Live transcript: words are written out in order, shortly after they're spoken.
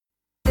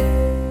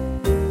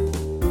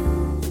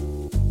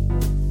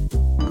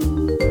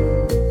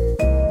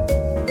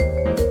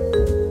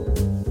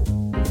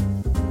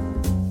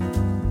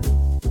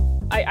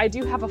I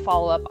do have a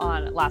follow-up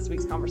on last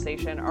week's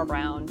conversation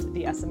around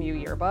the SMU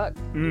yearbook.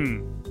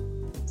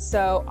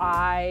 So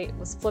I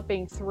was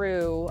flipping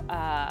through,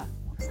 what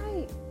was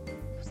I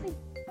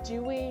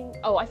doing?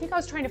 Oh, I think I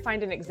was trying to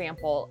find an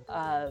example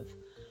of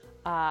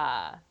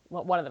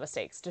one of the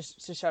mistakes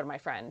to show to my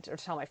friend, or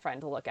to tell my friend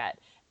to look at.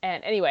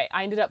 And anyway,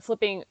 I ended up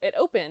flipping, it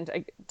opened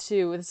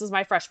to, this was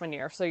my freshman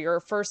year, so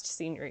your first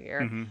senior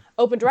year,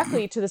 opened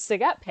directly to the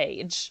SIGEP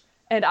page.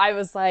 And I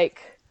was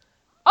like,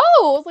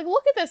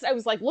 look at this. I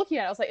was like looking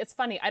at it, I was like, it's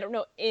funny, I don't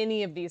know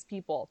any of these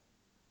people.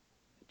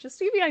 Just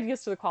to give you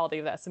ideas to the quality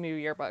of the SMU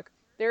yearbook,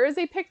 there is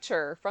a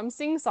picture from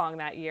Sing Song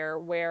that year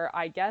where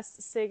I guess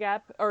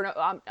SIGEP, or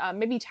no,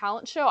 maybe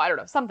talent show, I don't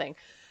know, something,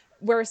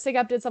 where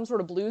SIGEP did some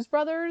sort of Blues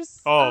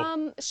Brothers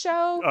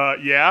show.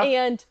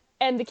 Yeah.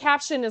 And the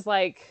caption is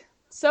like,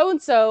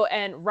 so-and-so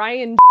and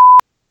Ryan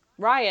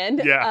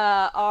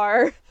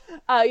are,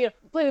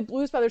 play the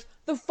Blues Brothers.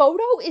 The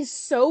photo is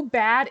so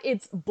bad,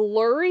 it's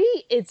blurry,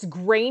 it's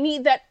grainy,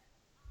 that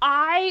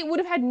I would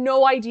have had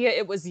no idea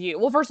it was you.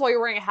 Well, first of all,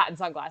 you're wearing a hat and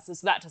sunglasses,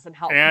 so that doesn't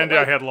help. And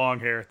I had long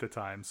hair at the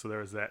time, so there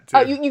was that too.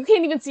 You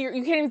can't even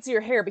see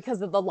your hair because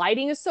the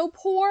lighting is so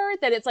poor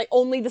that it's like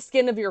only the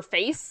skin of your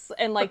face,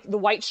 and like the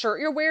white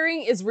shirt you're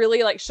wearing is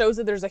really like shows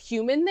that there's a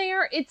human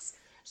there. It's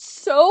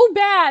so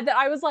bad that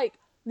I was like,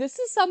 this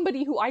is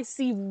somebody who I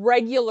see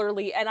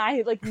regularly and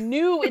I like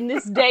knew in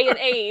this day and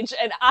age,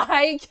 and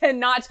I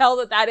cannot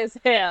tell that is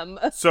him.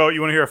 So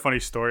you want to hear a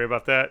funny story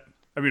about that?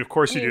 I mean, of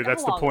course you do.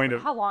 That's the point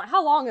of... How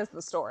long is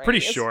the story?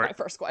 Pretty short. My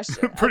first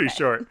question. Pretty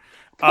short.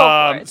 Go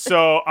for it.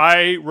 So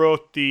I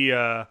wrote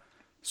the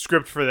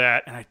script for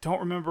that, and I don't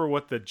remember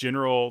what the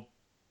general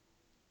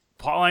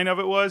plotline of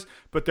it was,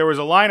 but there was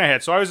a line I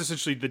had. So I was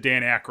essentially the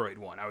Dan Aykroyd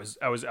one. I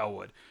was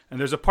Elwood, and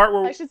there's a part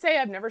where I should say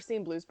I've never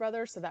seen Blues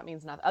Brothers, so that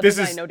means nothing. Other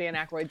than I know Dan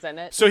Aykroyd's in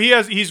it. So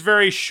he's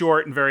very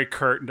short and very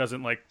curt, and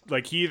doesn't like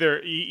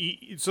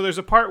he so there's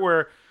a part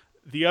where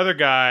the other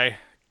guy,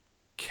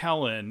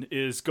 Kellen,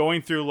 is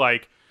going through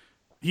like,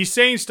 he's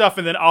saying stuff,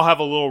 and then I'll have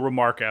a little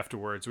remark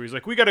afterwards where he's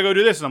like, we got to go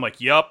do this. And I'm like,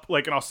 yup.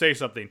 Like, and I'll say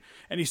something.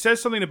 And he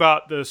says something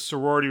about the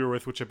sorority we're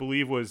with, which I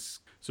believe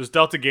was, so it's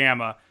Delta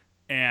Gamma.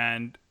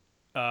 And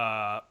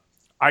I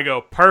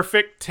go,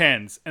 perfect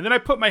 10s. And then I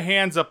put my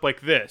hands up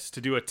like this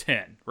to do a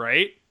 10,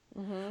 right?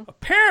 Mm-hmm.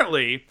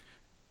 Apparently,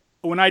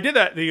 when I did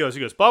that, he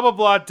goes, blah, blah,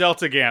 blah,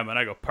 Delta Gamma. And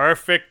I go,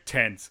 perfect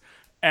 10s.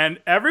 And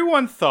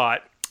everyone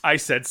thought I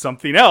said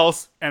something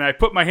else, and I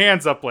put my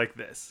hands up like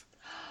this.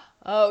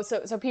 Oh,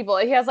 so people,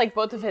 he has like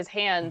both of his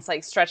hands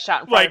like stretched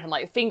out in front of him,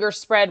 like fingers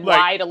spread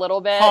wide a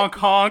little bit. Honk,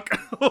 honk.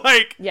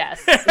 Like,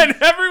 yes. And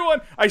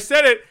everyone, I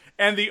said it,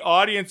 and the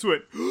audience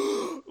went,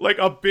 like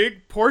a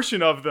big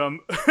portion of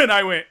them. And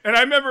I went, and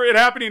I remember it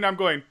happening. I'm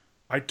going,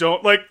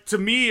 to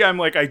me, I'm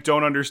like, I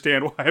don't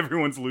understand why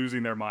everyone's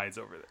losing their minds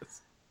over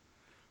this.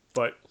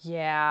 But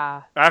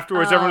yeah,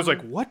 afterwards, everyone was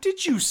like, what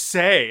did you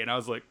say? And I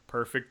was like,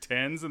 perfect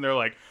 10s. And they're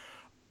like,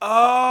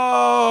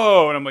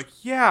 oh. And I'm like,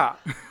 yeah.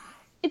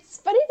 It's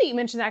funny that you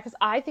mentioned that, because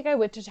I think I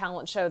went to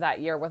talent show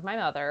that year with my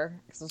mother,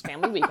 because it was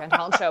family weekend.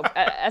 Talent show,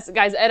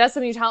 guys, at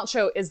SMU talent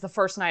show is the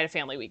first night of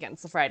family weekend.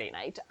 It's the Friday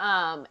night.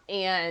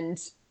 And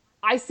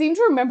I seem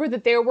to remember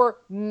that there were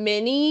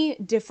many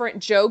different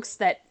jokes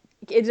that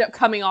ended up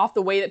coming off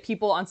the way that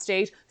people on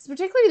stage,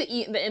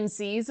 particularly the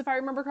MCs, if I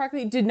remember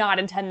correctly, did not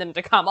intend them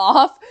to come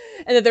off,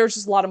 and that there was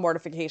just a lot of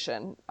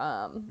mortification.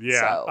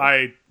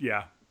 I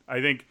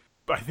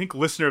think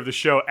listener of the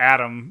show,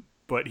 Adam,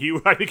 but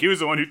I think he was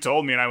the one who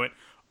told me, and I went,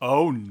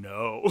 oh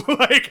no.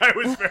 Like, I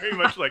was very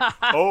much like,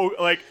 oh,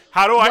 like,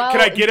 how do can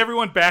I get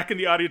everyone back in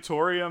the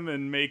auditorium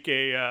and make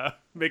a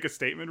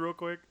statement real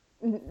quick?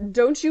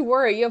 Don't you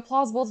worry. You have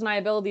plausible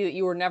deniability that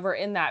you were never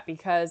in that,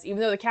 because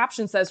even though the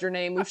caption says your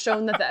name, we've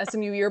shown that the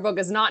SMU yearbook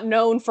is not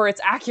known for its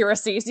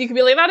accuracy. So you can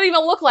be like, that doesn't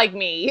even look like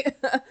me,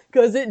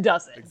 because it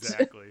doesn't.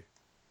 Exactly.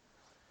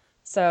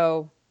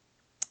 So,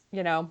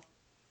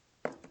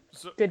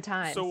 good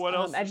times. So what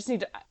else? I just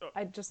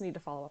need to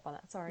follow up on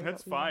that. Sorry.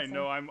 That's fine.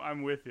 No,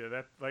 I'm with you.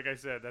 That, like I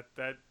said,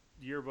 that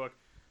yearbook,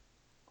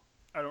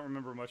 I don't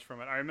remember much from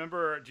it. I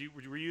remember,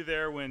 were you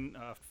there when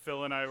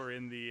Phil and I were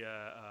in the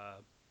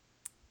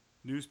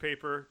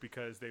newspaper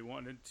because they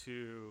wanted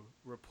to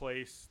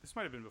replace, this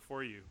might have been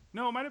before you.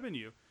 No, it might have been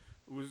you.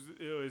 It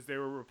was they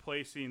were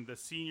replacing the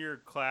senior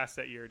class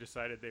that year,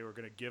 decided they were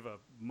going to give a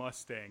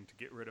Mustang to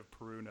get rid of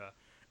Peruna,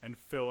 and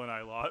Phil and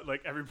I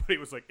like everybody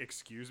was like,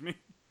 excuse me?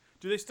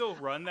 Do they still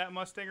run that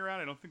Mustang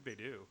around? I don't think they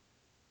do.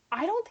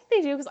 I don't think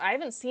they do, because I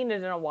haven't seen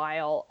it in a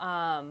while.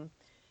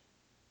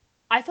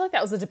 I feel like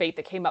that was a debate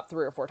that came up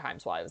 3 or 4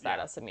 times while I was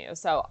at SMU.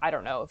 So I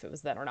don't know if it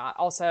was then or not.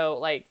 Also,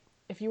 like,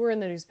 if you were in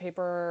the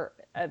newspaper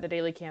at the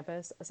Daily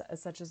Campus,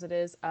 as such as it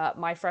is,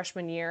 my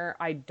freshman year,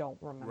 I don't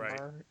remember.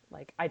 Right.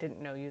 Like, I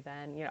didn't know you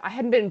then. I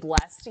hadn't been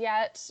blessed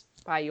yet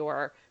by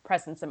your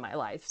presence in my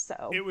life.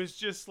 So it was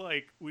just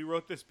like, we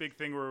wrote this big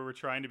thing where we were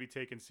trying to be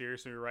taken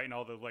seriously. We were writing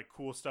all the like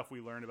cool stuff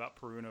we learned about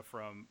Peruna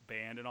from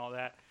band and all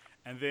that.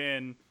 And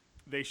then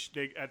they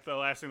at the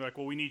last thing, they're like,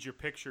 well, we need your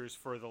pictures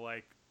for the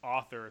like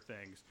author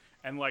things.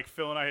 And like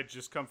Phil and I had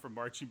just come from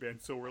marching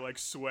band, so we're like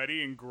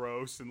sweaty and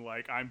gross, and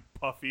like I'm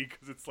puffy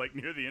because it's like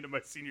near the end of my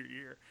senior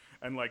year,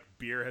 and like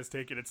beer has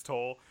taken its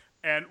toll.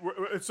 And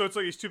so it's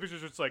like these two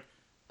pictures where it's like,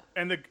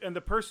 and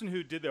the person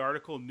who did the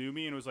article knew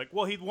me and was like,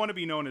 well, he'd want to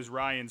be known as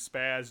Ryan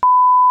Spaz,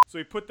 so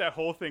he put that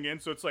whole thing in.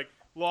 So it's like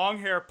long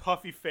hair,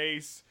 puffy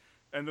face,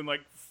 and then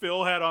like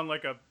Phil had on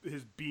like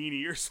his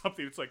beanie or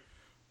something. It's like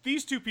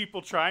these two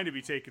people trying to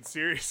be taken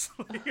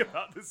seriously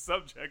about this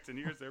subject, and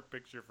here's their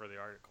picture for the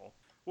article.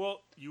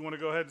 Well, you want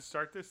to go ahead and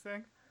start this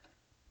thing?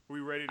 Are we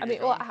ready to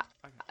go?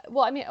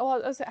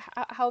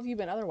 How have you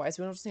been otherwise?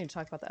 We don't just need to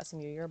talk about the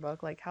SMU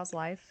yearbook. Like, how's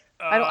life?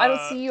 I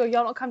don't see you.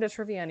 Y'all don't come to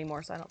trivia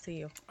anymore, so I don't see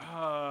you.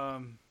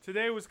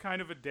 Today was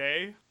kind of a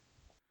day.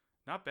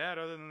 Not bad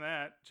other than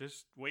that.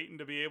 Just waiting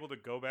to be able to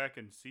go back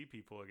and see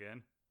people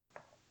again.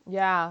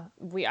 Yeah,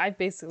 I've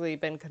basically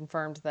been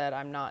confirmed that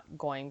I'm not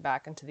going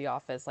back into the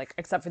office, like,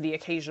 except for the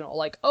occasional,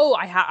 like, oh,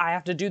 I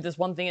have to do this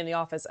one thing in the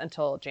office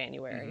until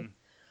January.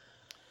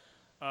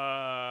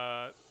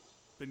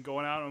 Been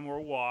going out on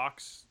more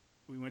walks.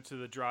 We went to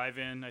the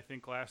drive-in, I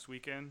think, last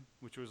weekend,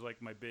 which was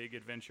like my big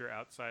adventure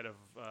outside of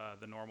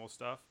the normal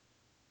stuff.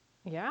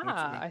 Yeah,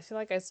 I feel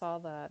like I saw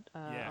that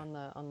on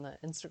the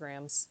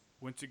Instagrams.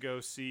 Went to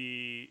go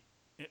see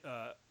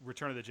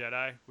Return of the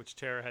Jedi, which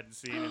Tara hadn't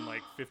seen in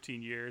like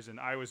 15 years, and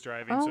I was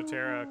driving, so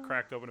Tara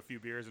cracked open a few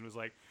beers and was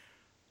like,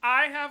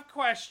 I have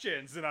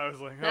questions, and I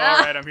was like, all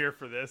right, I'm here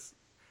for this.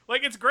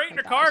 Like, it's great in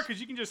a car because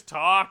you can just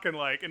talk and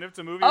like, and if it's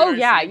a movie. Oh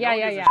yeah.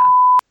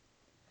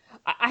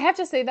 I have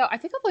to say though, I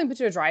think I've only been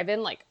to a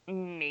drive-in like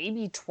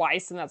maybe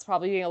twice, and that's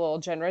probably being a little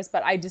generous,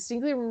 but I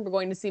distinctly remember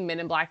going to see Men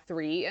in Black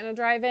 3 in a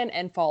drive-in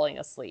and falling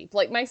asleep.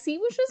 Like, my seat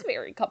was just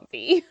very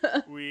comfy.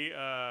 We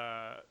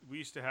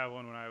used to have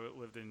one when I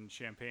lived in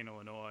Champaign,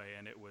 Illinois,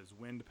 and it was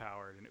wind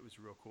powered, and it was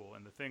real cool.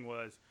 And the thing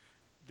was,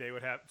 they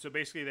would have, so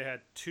basically they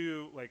had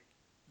two, like,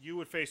 you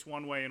would face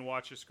one way and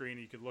watch a screen,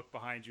 and you could look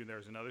behind you and there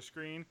was another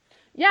screen.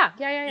 Yeah.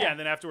 And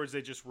then afterwards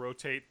they just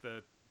rotate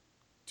the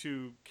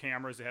two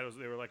cameras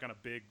they were like on a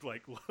big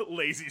like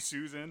Lazy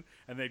Susan,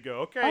 and they'd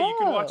go, okay, you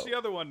can watch the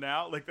other one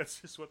now. Like,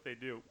 that's just what they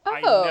do.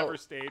 I never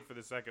stayed for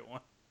the second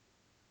one.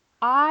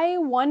 I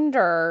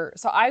wonder,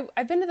 so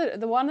I've been to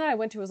the one that I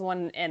went to was the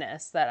one in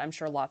Ennis that I'm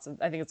sure I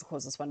think it's the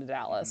closest one to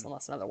Dallas,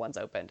 unless another one's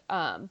opened.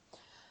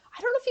 I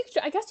don't know if you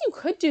could, I guess you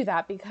could do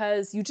that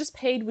because you just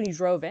paid when you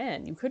drove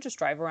in. You could just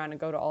drive around and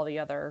go to all the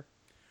other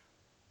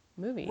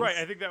movies. Right,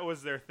 I think that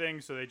was their thing,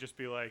 so they'd just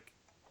be like,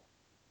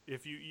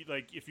 if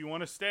you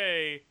want to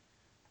stay,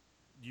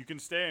 you can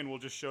stay, and we'll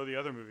just show the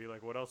other movie.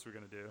 Like, what else are we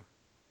gonna do?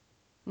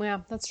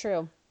 Yeah, that's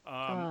true.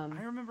 I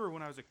remember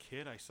when I was a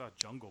kid, I saw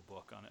Jungle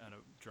Book on a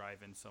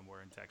drive-in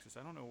somewhere in Texas.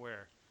 I don't know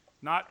where.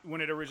 Not when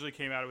it originally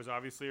came out. It was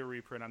obviously a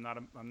reprint. I'm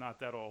not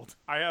that old.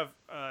 I have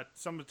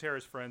some of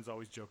Tara's friends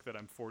always joke that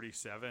I'm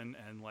 47,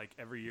 and like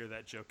every year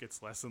that joke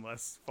gets less and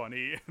less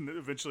funny, and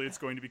eventually it's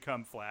going to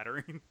become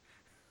flattering.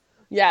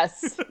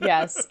 Yes.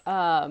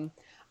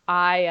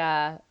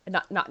 I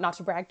not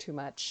to brag too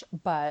much,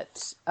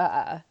 but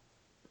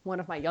one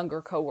of my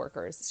younger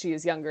coworkers, she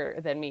is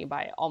younger than me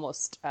by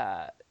almost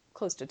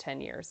close to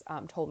 10 years,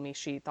 told me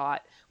she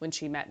thought when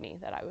she met me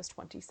that I was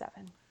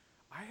 27.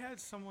 I had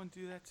someone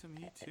do that to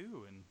me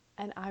too,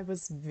 and I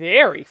was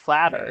very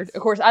flattered. Yes.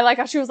 Of course, I like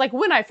how she was like,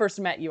 when I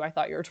first met you, I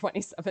thought you were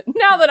 27.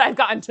 Now that I've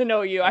gotten to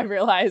know you, I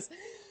realize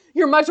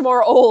you're much more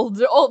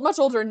much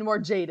older and more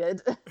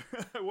jaded.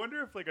 I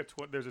wonder if like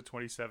there's a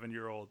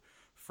 27-year-old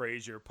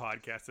Frasier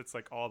podcast that's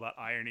like all about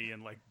irony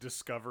and like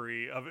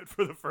discovery of it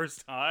for the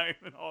first time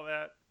and all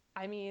that.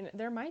 I mean,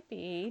 there might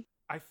be.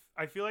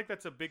 I feel like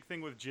that's a big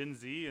thing with Gen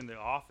Z in The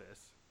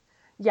Office.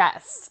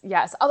 Yes.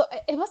 Although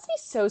it must be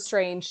so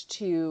strange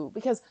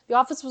because The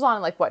Office was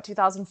on like what,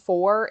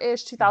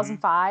 2004-ish,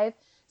 2005.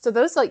 So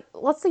those, like,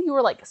 let's say you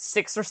were like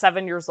 6 or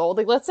 7 years old.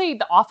 Like, let's say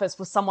The Office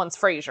was someone's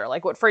Frasier.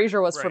 Like what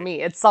Frasier was for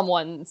me, it's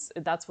someone's.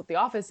 That's what The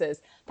Office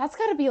is. That's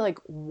got to be like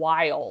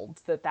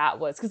wild that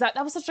was, because that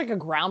was such like a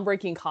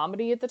groundbreaking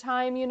comedy at the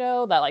time. You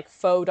know, that like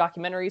faux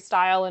documentary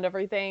style and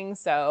everything.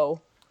 So.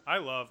 I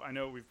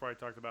know we've probably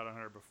talked about it on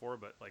her before,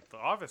 but like The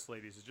Office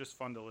Ladies is just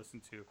fun to listen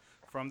to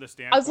from the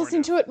standpoint. I was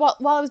listening to it while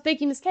I was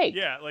baking this cake.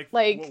 Yeah, like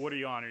what are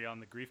you on? Are you on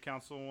the Grief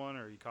Council one,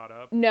 or are you caught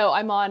up? No,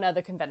 I'm on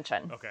the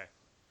convention. Okay.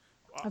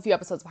 A few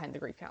episodes behind the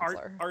Grief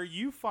Counselor. Are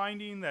you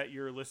finding that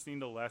you're listening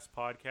to less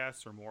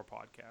podcasts or more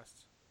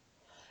podcasts?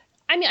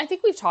 I mean, I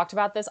think we've talked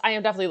about this. I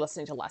am definitely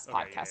listening to less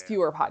podcasts,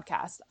 fewer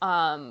podcasts,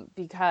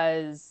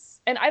 because.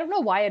 And I don't know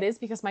why it is,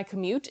 because my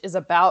commute is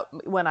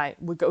when I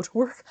would go to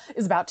work,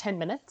 is about 10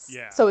 minutes.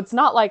 Yeah. So it's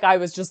not like I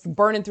was just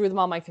burning through them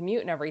on my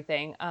commute and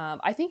everything.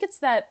 I think it's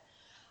that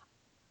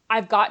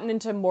I've gotten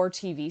into more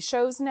TV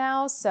shows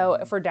now. So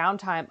for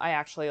downtime, I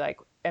actually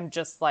am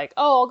just like,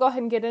 oh, I'll go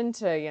ahead and get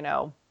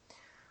into,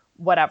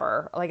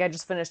 whatever. Like I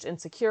just finished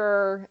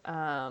Insecure.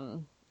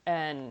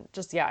 And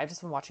just, I've just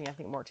been watching, I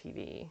think, more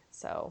TV.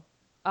 So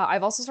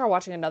I've also started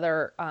watching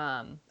another,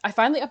 I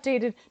finally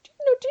updated. Do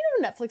you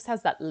know Netflix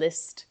has that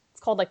list?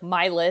 called like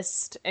My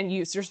List, and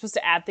you're supposed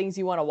to add things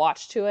you want to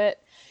watch to it.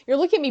 You're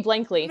looking at me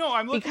blankly. No,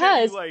 I'm looking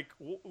because, at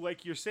you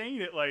like you're saying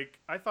it like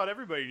I thought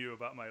everybody knew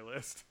about My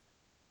List.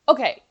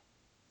 Okay,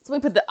 so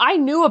let me put I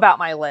knew about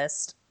My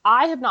List.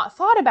 I have not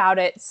thought about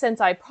it since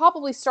I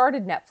probably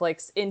started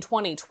Netflix in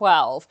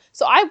 2012.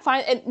 So I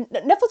find, and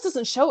Netflix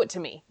doesn't show it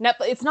to me.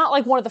 It's not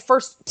like one of the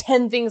first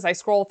 10 things I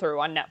scroll through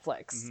on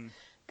Netflix.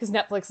 Because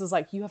Netflix is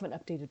like, you haven't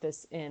updated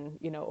this in,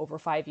 over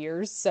 5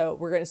 years. So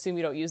we're going to assume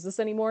you don't use this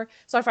anymore.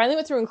 So I finally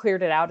went through and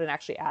cleared it out and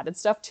actually added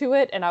stuff to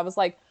it. And I was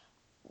like,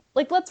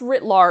 let's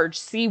writ large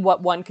see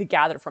what one could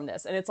gather from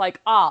this. And it's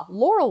like,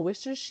 Laurel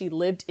wishes she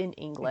lived in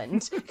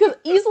England. Because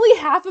easily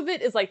half of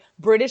it is like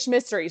British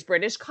mysteries,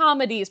 British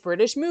comedies,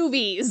 British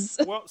movies.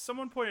 Well,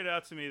 someone pointed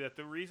out to me that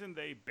the reason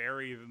they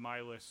bury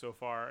My List so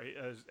far,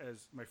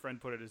 as my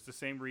friend put it, is the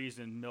same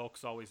reason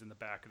milk's always in the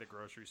back of the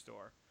grocery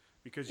store.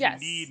 Because you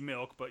need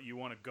milk, but you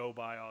want to go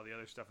buy all the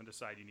other stuff and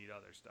decide you need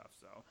other stuff.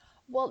 So,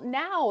 well,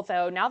 now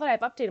that I've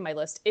updated my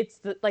list, it's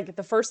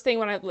the first thing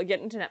when I get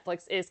into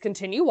Netflix is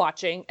continue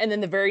watching, and then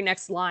the very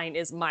next line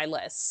is My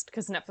List,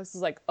 because Netflix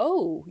is like,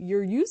 oh,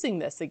 you're using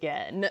this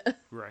again.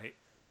 Right.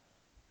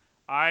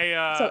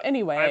 So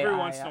anyway, every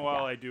once in a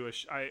while I do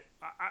it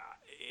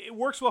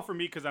works well for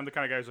me because I'm the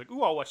kind of guy who's like,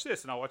 ooh, I'll watch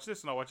this and I'll watch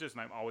this and I'll watch this,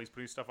 and I'm always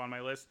putting stuff on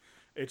my list.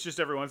 It's just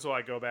every once in a while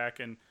I go back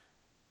and.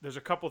 There's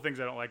a couple of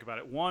things I don't like about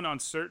it. One, on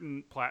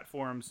certain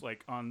platforms,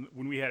 like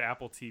when we had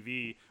Apple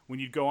TV, when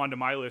you'd go onto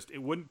My List, it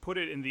wouldn't put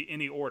it in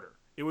any order.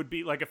 It would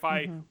be like if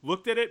I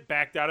looked at it,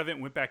 backed out of it,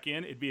 and went back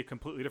in, it'd be a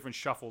completely different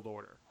shuffled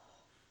order.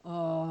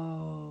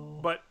 Oh.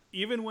 But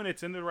even when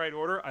it's in the right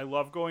order, I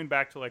love going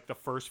back to like the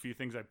first few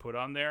things I put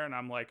on there, and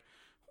I'm like,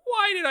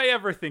 why did I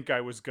ever think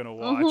I was gonna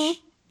watch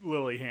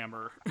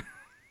Lilyhammer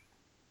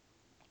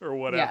or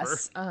whatever?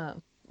 Yes.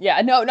 Yeah,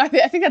 no, I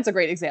think that's a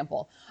great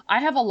example. I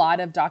have a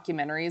lot of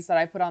documentaries that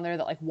I put on there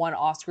that like won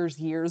Oscars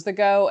years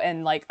ago,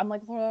 and like I'm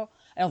like, well,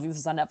 I don't think this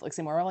is on Netflix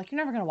anymore. I'm like, you're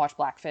never gonna watch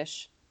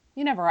Blackfish.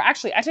 You never are.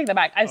 Actually, I take that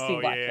back. I've seen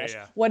Blackfish.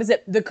 Yeah. What is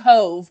it? The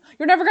Cove.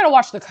 You're never gonna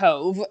watch The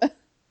Cove.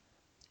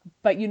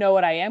 But you know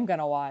what I am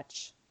gonna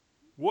watch?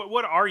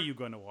 What are you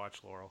gonna watch,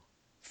 Laurel?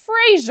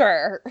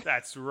 Frasier.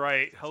 That's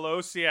right.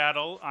 Hello,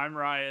 Seattle. I'm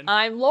Ryan.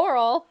 I'm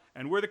Laurel.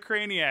 And we're the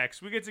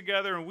Craniacs. We get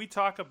together and we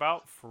talk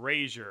about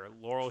Frasier.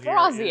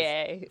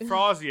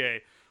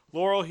 Frasier.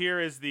 Laurel here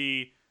is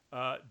the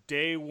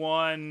day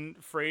one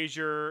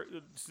Frasier,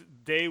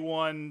 day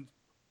one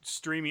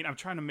streaming. I'm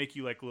trying to make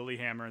you like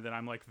Lilyhammer, and then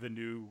I'm like the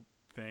new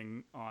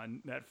thing on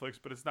Netflix,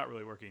 but it's not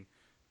really working.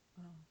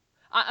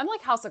 I'm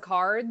like House of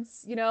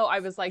Cards,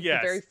 I was like the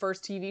very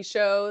first TV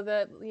show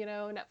that,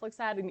 Netflix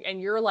had. And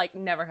you're like,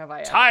 never have I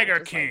ever. Tiger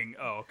King.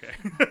 Like, okay.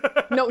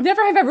 No,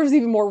 never have ever is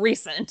even more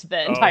recent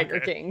than Tiger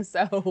King.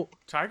 So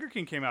Tiger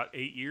King came out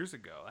 8 years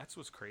ago. That's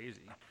what's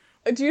crazy.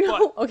 Do you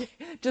know? Okay,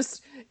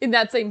 just in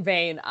that same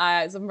vein,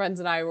 some friends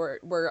and I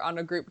were on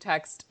a group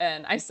text,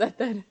 and I said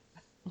that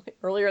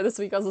earlier this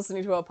week I was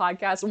listening to a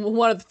podcast,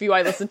 one of the few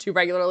I listen to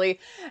regularly,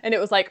 and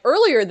it was like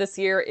earlier this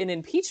year in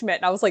impeachment,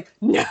 and I was like,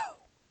 no.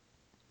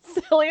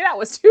 Silly, that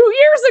was 2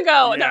 years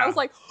ago. Yeah. And I was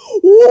like,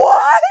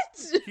 what?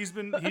 He's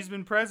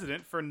been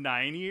president for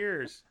 9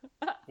 years.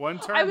 One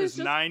term is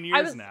 9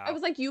 years now. I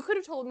was like, you could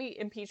have told me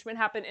impeachment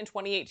happened in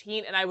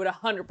 2018 and I would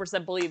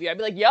 100% believe you. I'd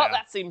be like, yep,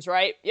 that seems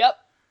right. Yep,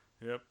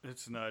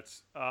 it's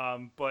nuts.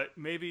 But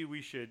maybe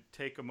we should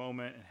take a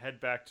moment and head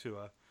back to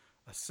a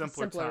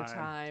simpler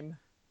time.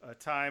 A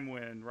time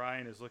when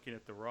Ryan is looking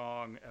at the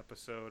wrong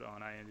episode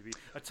on IMDb.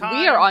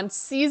 We are on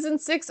season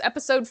 6,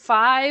 episode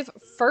 5,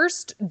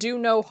 First Do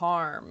No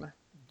Harm.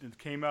 It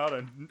came out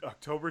on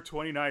October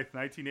 29th,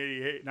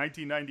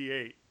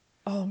 1998.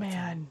 Oh,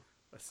 man.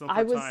 A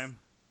simpler time.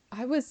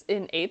 I was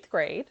in 8th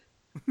grade.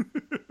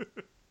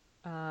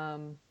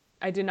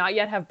 I did not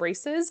yet have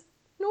braces,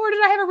 nor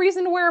did I have a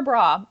reason to wear a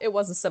bra. It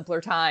was a simpler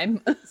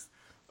time.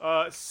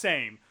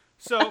 Same.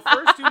 So,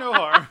 First Do No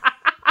Harm.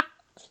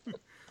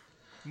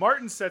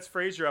 Martin sets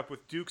Frasier up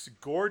with Duke's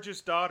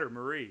gorgeous daughter,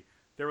 Marie.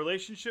 Their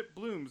relationship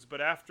blooms,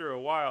 but after a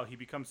while, he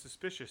becomes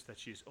suspicious that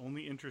she's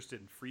only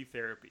interested in free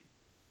therapy.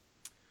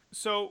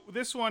 So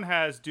this one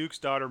has Duke's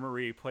daughter,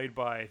 Marie, played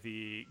by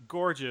the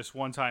gorgeous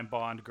one-time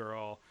Bond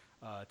girl,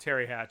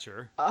 Terry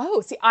Hatcher.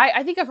 Oh, see,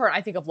 I think of her, and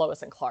I think of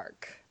Lois and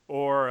Clark.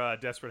 Or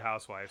Desperate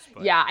Housewives.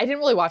 But... Yeah, I didn't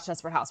really watch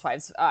Desperate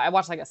Housewives. I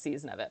watched like a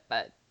season of it,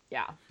 but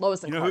yeah,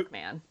 Lois and Clark,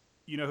 man.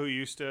 You know who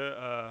used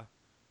to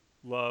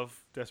love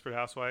Desperate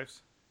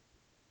Housewives?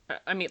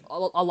 I mean,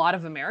 a lot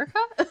of America?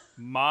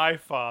 My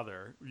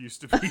father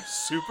used to be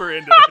super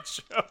into that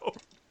show.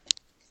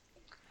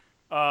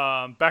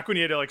 Back when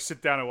you had to like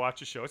sit down and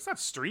watch a show. It's not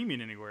streaming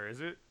anywhere, is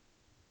it?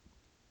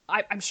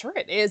 I'm sure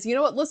it is. You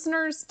know what,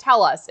 listeners?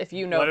 Tell us if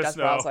you know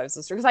Desperate Housewives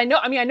sister. Because I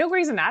know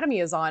Grey's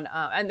Anatomy is on,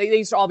 and they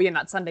used to all be in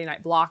that Sunday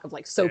night block of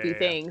like soapy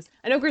things.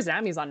 I know Grey's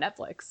Anatomy is on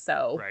Netflix,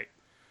 so. Right.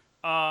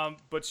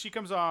 But she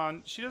comes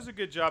on, she does a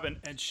good job,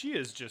 and she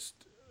is just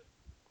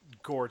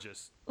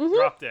gorgeous.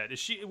 Drop dead. Is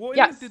she? When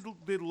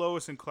did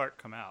Lois and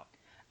Clark come out?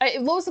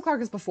 Lois and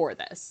Clark is before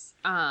this.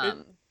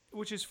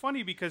 which is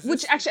funny because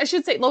Which actually, I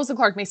should say, Lois and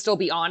Clark may still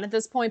be on at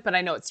this point, but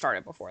I know it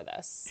started before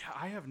this. Yeah,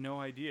 I have no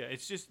idea.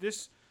 It's just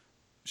this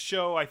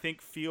show, I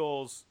think,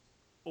 feels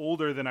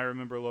older than I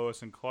remember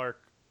Lois and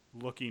Clark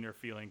looking or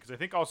feeling. Because I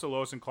think also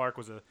Lois and Clark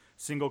was a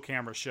single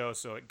camera show,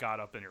 so it got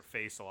up in your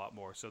face a lot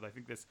more. So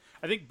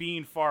I think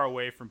being far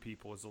away from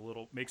people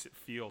makes it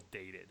feel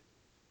dated.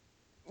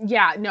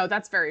 Yeah, no,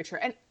 that's very true.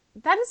 And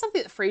that is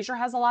something that Frasier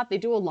has a lot. They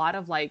do a lot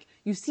of like,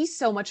 you see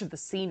so much of the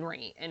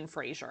scenery in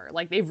Frasier.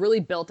 Like they've really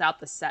built out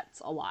the sets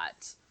a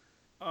lot.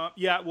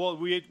 Yeah, well,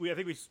 we I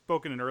think we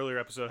spoke in an earlier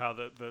episode how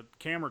the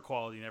camera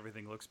quality and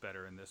everything looks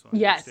better in this one.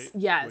 Yes, Which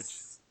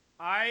yes.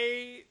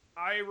 I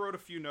wrote a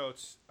few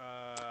notes.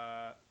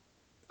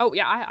 Oh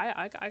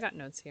yeah, I got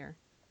notes here.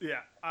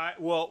 Yeah,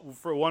 well,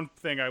 for one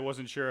thing, I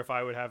wasn't sure if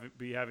I would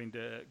be having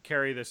to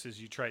carry this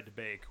as you tried to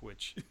bake,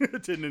 which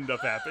didn't end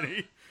up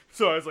happening.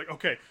 So I was like,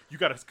 okay, you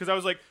gotta, because I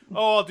was like,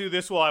 oh, I'll do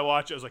this while I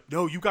watch it. I was like,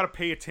 no, you gotta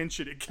pay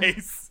attention in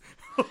case,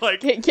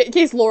 like, in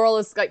case Laurel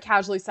is like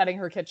casually setting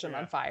her kitchen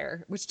on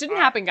fire, which didn't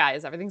happen,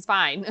 guys. Everything's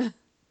fine.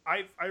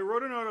 I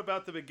wrote a note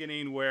about the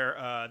beginning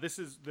where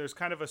there's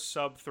kind of a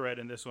sub thread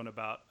in this one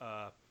about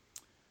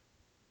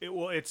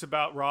it's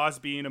about Roz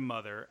being a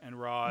mother and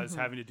Roz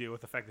having to deal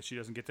with the fact that she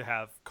doesn't get to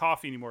have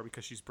coffee anymore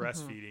because she's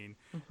breastfeeding,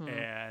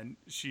 and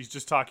she's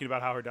just talking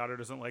about how her daughter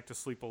doesn't like to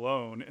sleep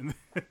alone, and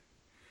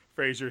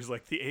Frasier's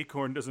like, the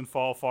acorn doesn't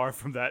fall far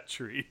from that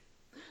tree.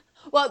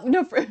 Well,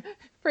 no,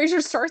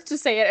 Frasier starts to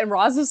say it, and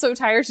Roz is so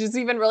tired she doesn't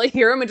even really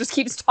hear him and just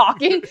keeps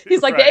talking.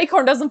 He's like, right. The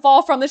acorn doesn't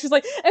fall from this. She's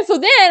like, and so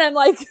then I'm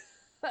like,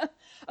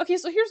 okay,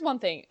 so here's one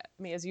thing.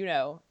 I mean, as you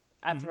know,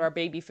 after our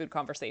baby food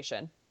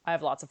conversation, I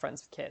have lots of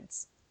friends with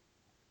kids.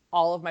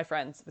 All of my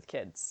friends with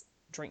kids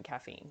drink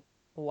caffeine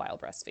while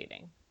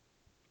breastfeeding.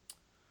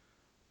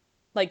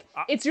 Like,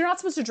 you're not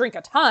supposed to drink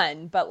a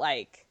ton, but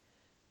like,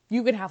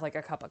 you can have like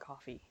a cup of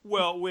coffee.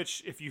 Well,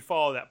 which, if you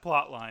follow that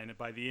plot line,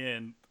 by the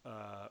end,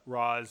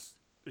 Roz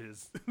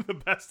is the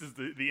best is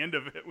the end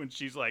of it when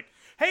she's like,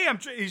 hey,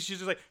 she's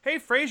just like, hey,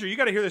 Frasier, you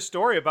got to hear this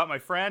story about my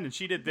friend, and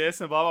she did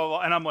this and blah, blah,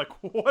 blah. And I'm like,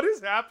 what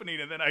is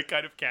happening? And then I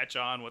kind of catch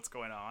on what's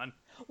going on.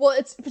 Well,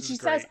 but she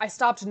says, I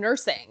stopped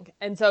nursing,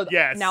 and so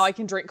now I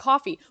can drink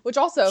coffee, which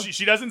also...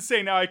 She doesn't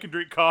say, now I can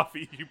drink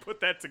coffee. You put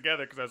that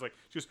together, because I was like,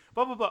 she goes,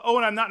 blah, blah, blah. Oh,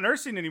 and I'm not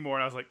nursing anymore.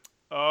 And I was like,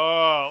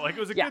 oh, like it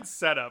was a good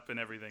setup and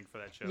everything for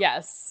that show.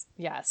 Yes.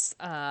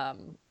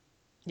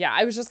 Yeah,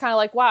 I was just kind of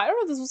like, wow, I don't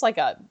know if this was like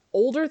a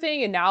older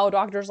thing, and now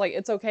doctors like,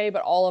 it's okay,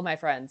 but all of my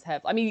friends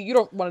have, I mean, you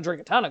don't want to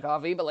drink a ton of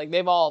coffee, but like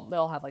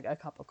they'll have like a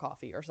cup of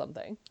coffee or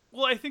something.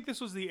 Well, I think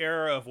this was the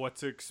era of what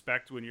to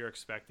expect when you're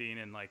expecting,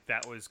 and like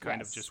that was kind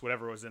of just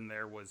whatever was in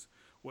there was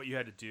what you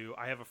had to do.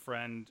 I have a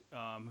friend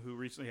who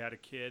recently had a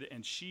kid,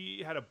 and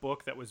she had a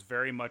book that was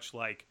very much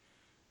like,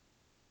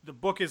 the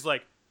book is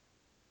like,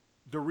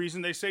 the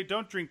reason they say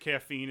don't drink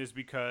caffeine is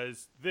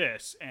because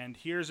this, and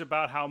here's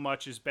about how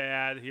much is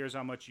bad. Here's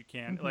how much you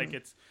can. Like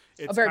it's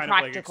a very kind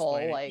practical,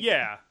 of like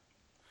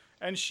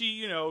And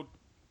she,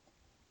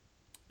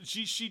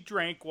 she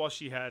drank while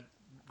she had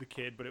the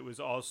kid, but it was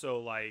also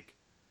like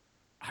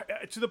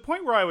to the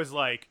point where I was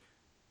like,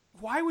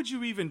 why would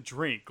you even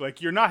drink?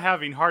 Like you're not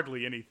having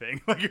hardly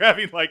anything. Like you're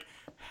having like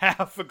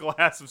half a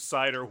glass of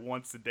cider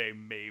once a day,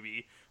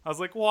 maybe. I was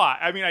like, why?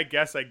 I mean, I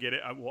guess I get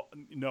it.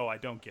 No, I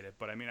don't get it,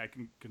 but I mean, I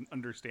can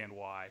understand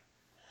why.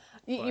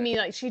 You mean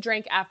like she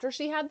drank after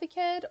she had the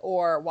kid,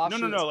 or while she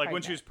was pregnant? No, like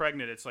when she was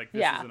pregnant, it's like,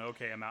 this is an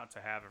okay amount to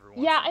have every once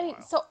in a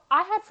while. So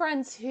I had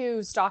friends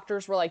whose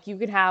doctors were like, you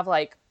can have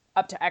like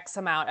up to X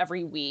amount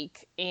every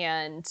week,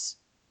 and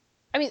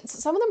I mean,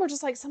 some of them were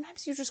just like,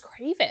 sometimes you just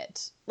crave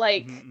it.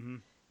 Like,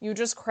 you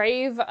just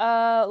crave,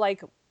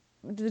 like,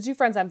 the two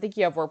friends I'm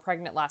thinking of were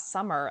pregnant last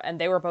summer,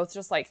 and they were both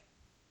just like,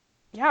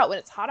 yeah, when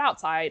it's hot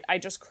outside, I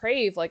just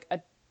crave like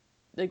a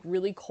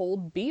really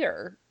cold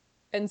beer.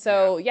 And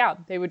so,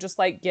 they would just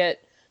like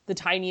get the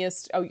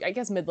tiniest, I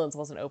guess Midlands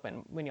wasn't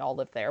open when y'all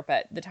lived there,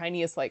 but the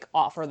tiniest like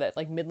offer that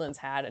like Midlands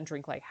had, and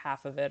drink like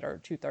half of it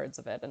or 2/3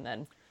 of it.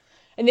 And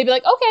they'd be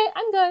like, okay,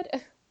 I'm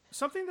good.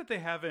 Something that they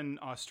have in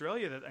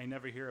Australia that I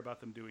never hear about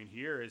them doing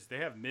here is they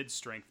have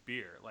mid-strength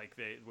beer,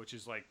 which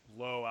is like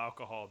low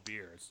alcohol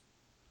beers.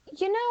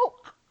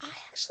 I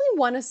actually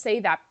want to say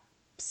that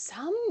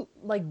some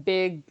like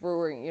big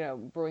brewing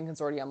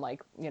consortium,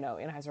 like,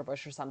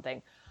 Anheuser-Busch or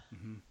something,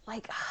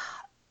 like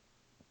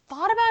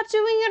thought about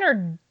doing it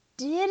or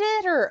did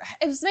it, or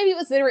maybe it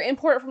was they were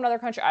imported from another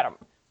country.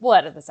 We'll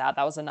edit this out.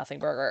 That was a nothing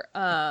burger.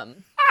 Have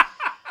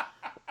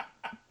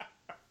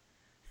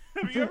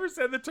you ever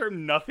said the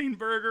term nothing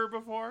burger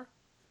before?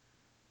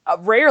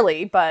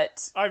 Rarely,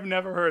 but I've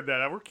never heard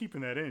that. We're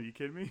keeping that in. Are you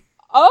kidding me?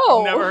 Oh,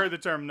 I've never heard the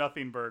term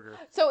nothing burger.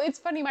 So it's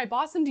funny. My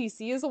boss in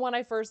DC is the one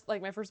my first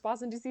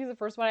boss in DC is the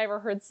first one I ever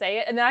heard say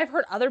it. And then I've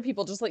heard other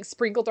people just like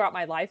sprinkled throughout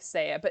my life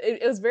say it, but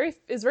it was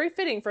very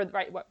fitting for the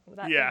right, what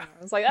that. Yeah.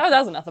 I was like, oh, that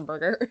was a nothing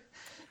burger.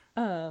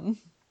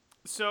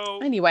 So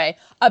anyway,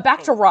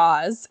 back to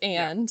Roz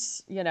and,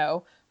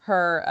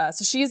 her,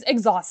 so she's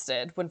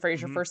exhausted when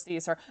Frasier first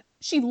sees her.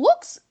 She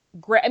looks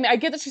great. I mean, I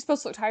get that she's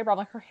supposed to look tired, but I'm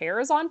like, her hair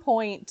is on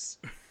point.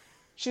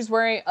 She's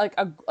wearing like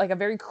a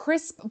very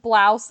crisp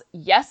blouse.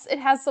 Yes, it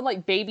has some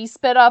like baby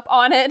spit up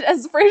on it,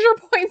 as Frasier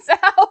points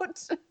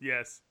out.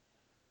 Yes.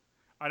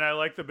 And I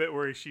like the bit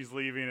where she's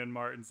leaving and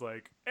Martin's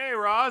like, "Hey,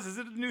 Roz, is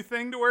it a new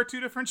thing to wear 2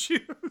 different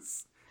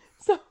shoes?"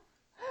 So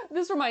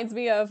this reminds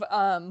me of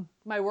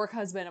my work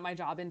husband at my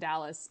job in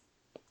Dallas,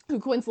 who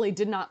coincidentally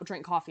did not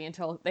drink coffee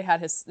until he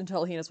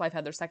and his wife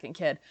had their second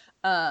kid.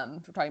 We're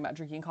talking about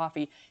drinking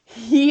coffee.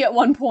 He at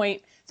one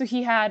point, so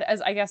he had,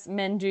 as I guess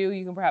men do,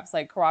 you can perhaps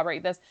like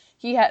corroborate this.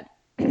 He had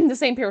the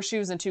same pair of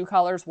shoes in 2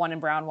 colors, one in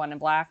brown, one in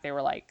black. They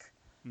were like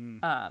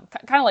kind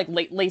of like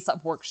lace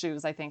up work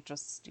shoes, I think,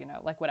 just,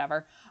 like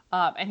whatever.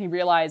 And he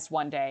realized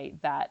one day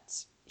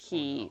that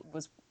he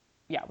was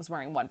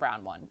wearing one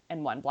brown one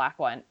and one black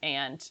one.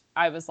 And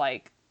I was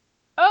like,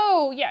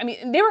 oh yeah. I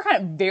mean, they were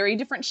kind of very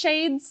different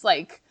shades,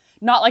 like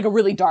not like a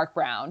really dark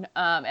brown.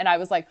 And I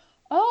was like,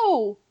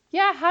 oh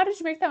yeah, how did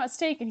you make that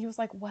mistake? And he was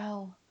like,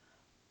 well,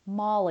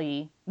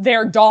 Molly,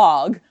 their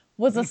dog,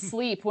 was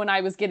asleep when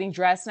I was getting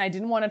dressed and I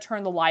didn't want to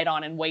turn the light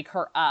on and wake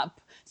her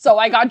up. So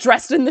I got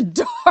dressed in the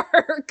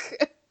dark.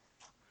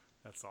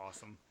 That's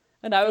awesome.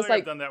 And I was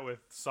like, I've done that with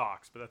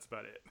socks, but that's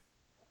about it.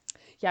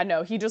 Yeah,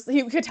 no, he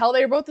could tell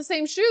they were both the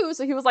same shoes.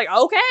 So he was like,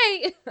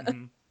 okay.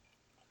 Mm-hmm.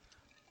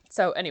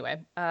 So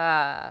anyway,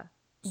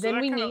 then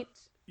we meet.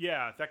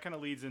 Yeah, that kind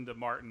of leads into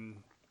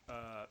Martin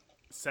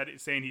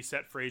saying he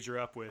set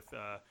Frasier up with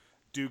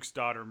Duke's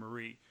daughter,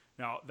 Marie.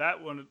 Now,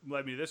 that one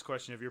led me to this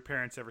question. Have your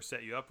parents ever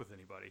set you up with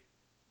anybody?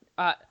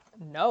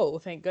 No,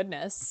 thank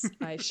goodness.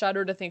 I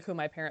shudder to think who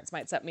my parents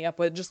might set me up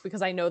with, just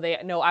because I know they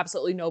know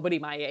absolutely nobody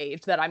my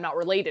age that I'm not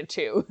related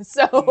to.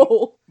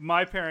 So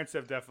my parents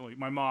have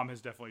my mom has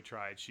definitely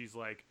tried. She's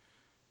like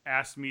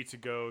asked me to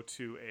go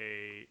to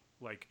a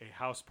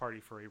house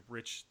party for a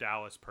rich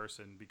Dallas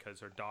person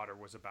because her daughter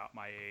was about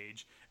my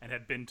age and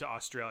had been to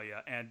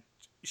Australia, and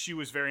she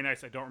was very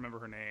nice. I don't remember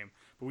her name,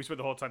 but we spent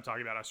the whole time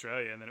talking about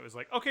Australia, and then it was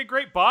like, okay,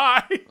 great,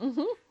 bye.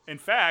 Mm-hmm. In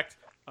fact,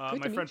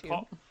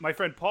 my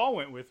friend Paul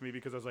went with me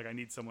because I was like, I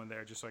need someone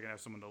there just so I can have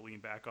someone to lean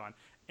back on.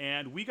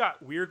 And we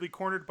got weirdly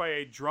cornered by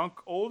a drunk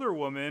older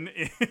woman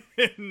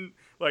in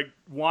like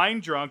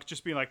wine drunk,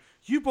 just being like,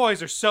 "You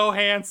boys are so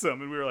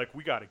handsome," and we were like,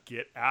 "We got to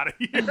get out of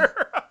here."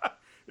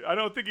 I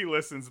don't think he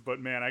listens, but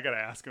man, I gotta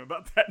ask him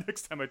about that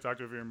next time I talk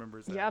to him if he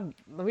remembers that. Yeah,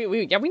 we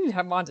need to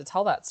have him on to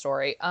tell that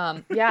story.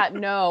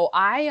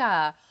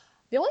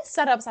 The only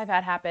setups I've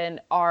had happen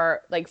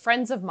are like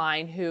friends of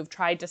mine who've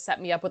tried to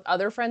set me up with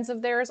other friends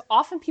of theirs,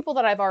 often people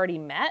that I've already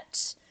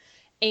met.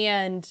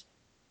 And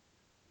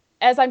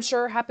as I'm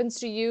sure happens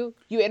to you,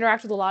 you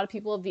interact with a lot of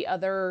people of the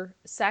other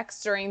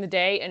sex during the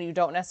day and you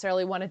don't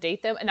necessarily want to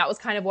date them. And that was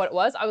kind of what it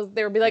was.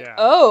 They would be like,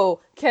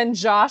 "Oh, can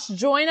Josh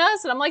join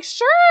us?" And I'm like,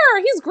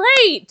 "Sure, he's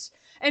great."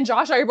 And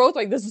Josh and I are both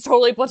like, "This is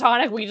totally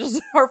platonic. We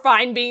just are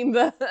fine being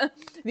the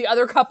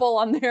other couple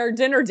on their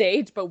dinner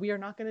date, but we are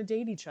not going to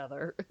date each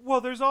other."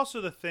 Well, there's also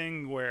the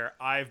thing where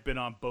I've been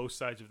on both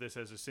sides of this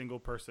as a single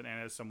person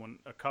and as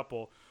a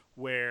couple,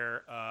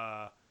 where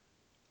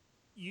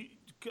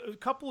a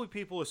couple of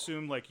people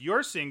assume like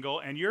you're single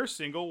and you're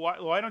single.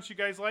 Why don't you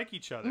guys like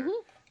each other? Mm-hmm.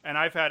 And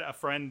I had a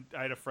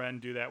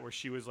friend do that where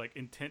she was like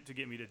intent to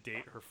get me to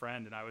date her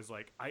friend, and I was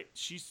like,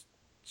 she's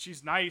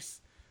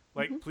nice.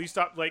 Like, mm-hmm. Please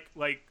stop.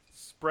 Like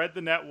spread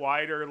the net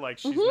wider. Like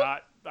she's mm-hmm.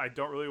 not. I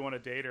don't really want to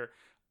date her.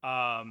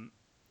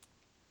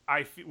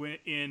 When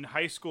in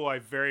high school, I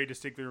very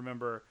distinctly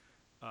remember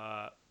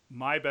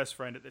my best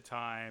friend at the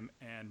time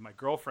and my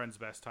girlfriend's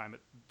best friend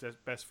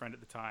at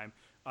the time,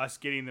 us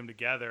getting them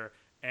together.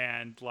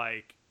 And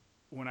like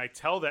when I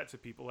tell that to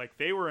people, like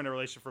they were in a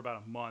relationship for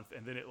about a month,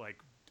 and then it like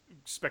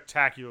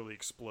spectacularly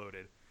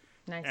exploded.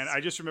 Nice. And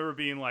I just remember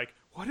being like,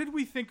 "What did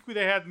we think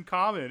they had in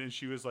common?" And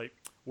she was like,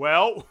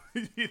 "Well,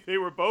 they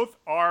were both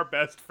our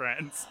best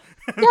friends."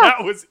 And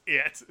that was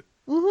it.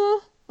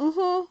 Mm-hmm.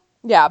 Mm-hmm.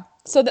 Yeah.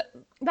 So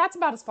that's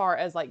about as far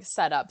as like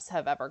setups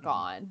have ever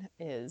gone.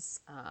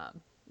 Is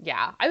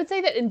yeah. I would say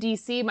that in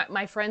DC,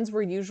 my friends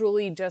were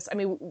usually just, I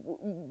mean,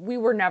 we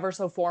were never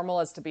so formal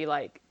as to be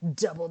like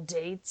double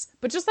dates,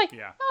 but just like,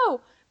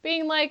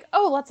 being like,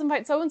 "Oh, let's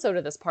invite so-and-so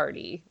to this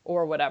party,"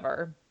 or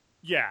whatever.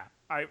 Yeah.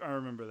 I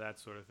remember that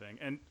sort of thing.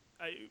 And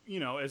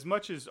as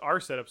much as our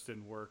setups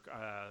didn't work,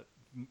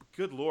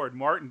 good Lord,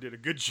 Martin did a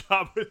good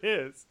job with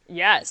his.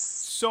 Yes.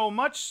 So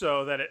much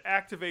so that it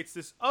activates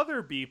this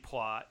other B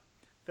plot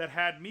that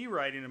had me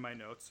writing in my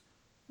notes,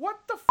 "What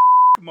the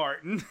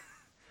Martin?"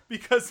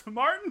 Because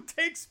Martin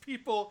takes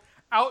people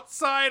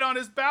outside on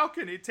his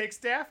balcony. He takes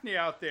Daphne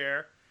out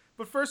there,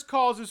 but first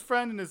calls his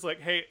friend and is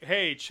like,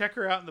 hey, check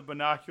her out in the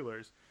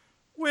binoculars.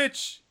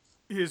 Which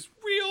is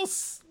real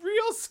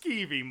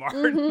skeevy,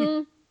 Martin.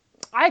 Mm-hmm.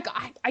 I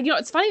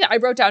it's funny that I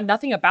wrote down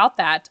nothing about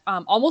that,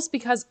 almost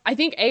because I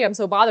think A, I'm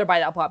so bothered by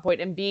that plot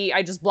point, and B,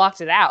 I just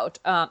blocked it out.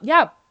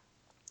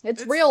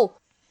 It's real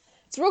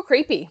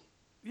creepy.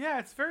 Yeah,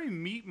 it's very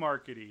meat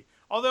markety.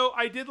 Although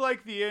I did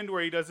like the end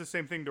where he does the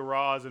same thing to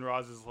Roz, and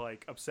Roz is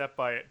like upset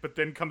by it, but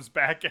then comes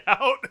back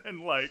out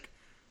and like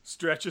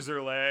stretches her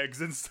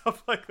legs and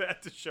stuff like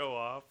that to show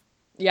off.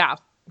 Yeah.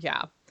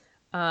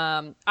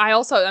 I'm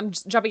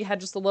just jumping ahead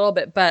just a little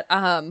bit, but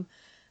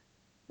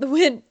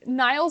when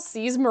Niles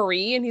sees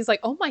Marie and he's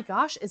like, "Oh my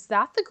gosh, is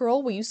that the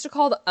girl we used to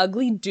call the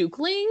ugly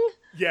dukeling?"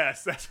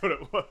 Yes, that's what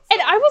it was.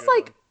 And I was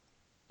like,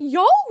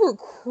 y'all were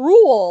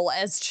cruel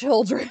as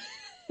children.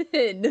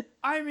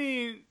 I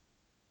mean,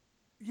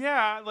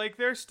 yeah, like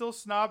they're still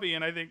snobby,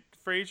 and I think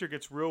Frasier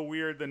gets real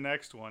weird the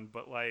next one,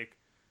 but like,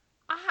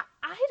 I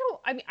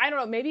don't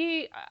know.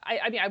 Maybe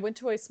I went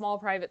to a small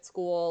private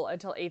school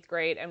until 8th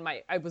grade, and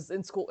I was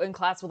in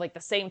class with like the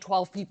same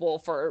 12 people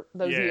for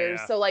those years.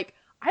 Yeah. So like,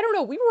 I don't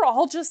know. We were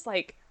all just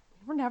like,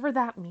 we were never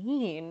that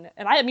mean.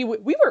 And I mean,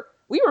 we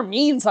were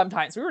mean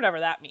sometimes. We were never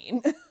that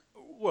mean.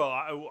 Well,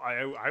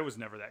 I was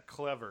never that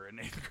clever in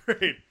 8th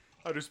grade.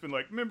 I'd just been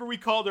like, remember we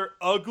called her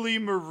Ugly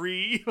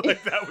Marie?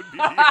 Like that would be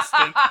the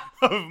extent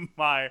of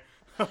my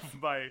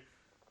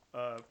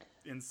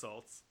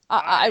insults.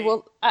 I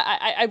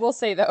will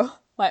say though,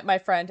 my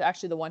friend,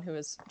 actually the one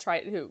who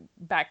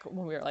back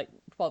when we were like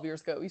 12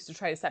 years ago, used to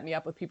try to set me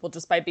up with people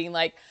just by being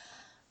like,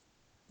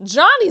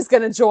 Johnny's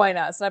gonna join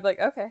us, and I'd be like,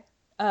 okay.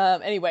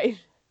 Anyway,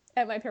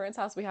 at my parents'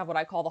 house we have what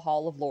I call the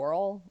Hall of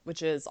Laurel,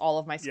 which is all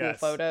of my school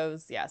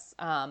photos. Yes.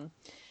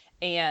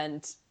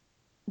 And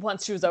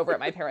once she was over at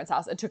my parents'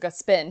 house and took a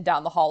spin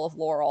down the Hall of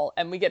Laurel,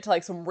 and we get to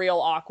like some real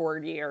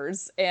awkward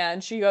years,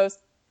 and she goes,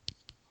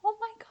 "Oh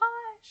my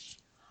gosh,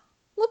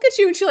 look at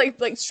you," and she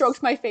like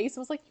stroked my face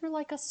and was like, "You're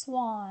like a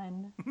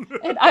swan."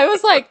 And I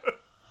was like,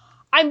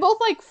 I'm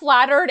both like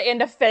flattered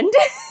and offended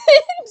that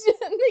you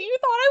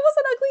thought I was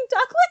an ugly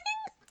duckling.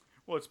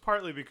 Well, it's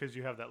partly because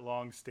you have that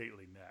long,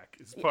 stately neck.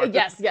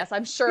 Yes,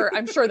 I'm sure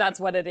that's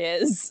what it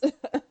is.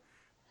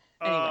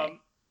 Anyway,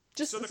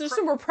 just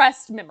some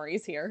repressed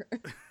memories here.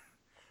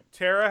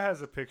 Tara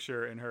has a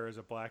picture in hers,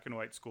 a black and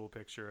white school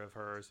picture of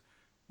hers,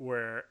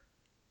 where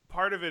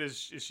part of it is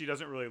she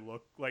doesn't really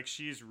look like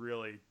she's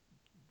really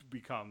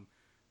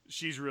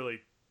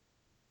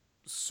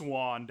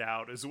swanned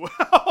out as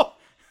well.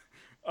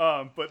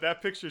 But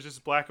that picture is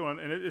just black and white,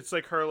 and it's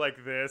like her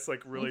like this,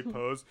 like really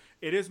posed.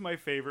 It is my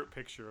favorite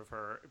picture of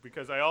her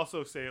because I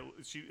also say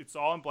it's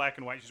all in black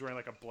and white. She's wearing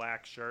like a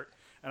black shirt,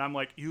 and I'm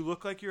like, you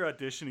look like you're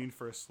auditioning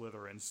for a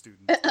Slytherin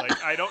student.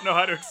 Like I don't know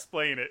how to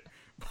explain it,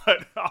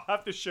 but I'll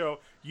have to show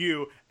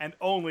you and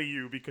only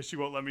you because she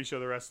won't let me show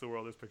the rest of the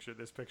world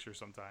this picture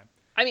sometime.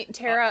 I mean,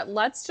 Tara,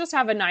 let's just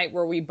have a night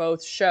where we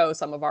both show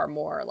some of our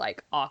more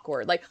like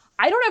awkward, like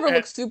I don't ever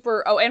look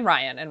super. Oh, and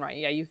Ryan,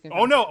 yeah, you can.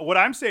 Oh no, what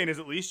I'm saying is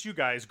at least you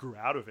guys grew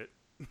out of it.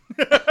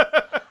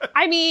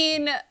 I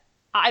mean,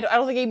 I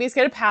don't think anybody's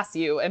gonna pass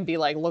you and be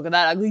like, look at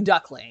that ugly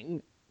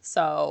duckling.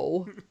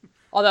 So,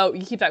 although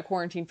you keep that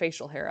quarantine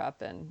facial hair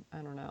up, and I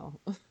don't know.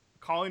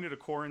 Calling it a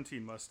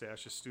quarantine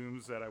mustache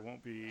assumes that I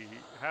won't be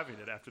having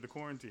it after the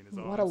quarantine. Is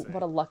all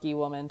what a lucky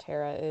woman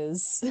Tara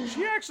is.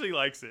 She actually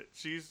likes it.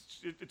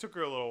 It took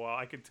her a little while.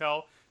 I can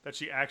tell that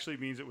she actually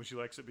means it when she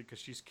likes it because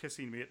she's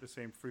kissing me at the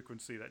same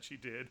frequency that she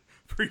did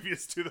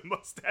previous to the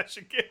mustache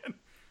again.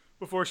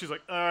 Before she's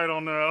like, I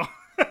don't know.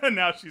 And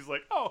now she's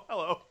like, oh,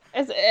 hello.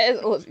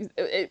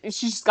 She's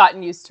just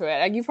gotten used to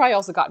it. You've probably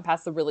also gotten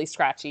past the really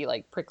scratchy,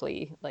 like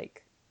prickly,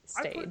 like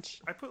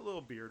stage. I put a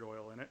little beard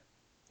oil in it.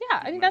 Yeah,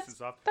 I mean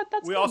that's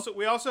we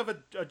also have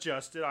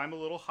adjusted. I'm a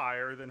little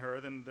higher than her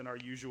than our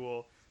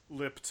usual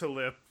lip to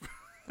lip.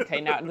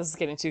 Okay, now this is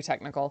getting too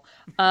technical.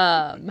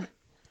 So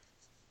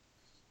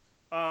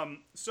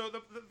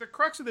the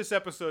crux of this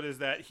episode is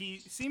that he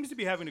seems to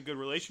be having a good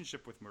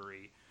relationship with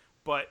Marie,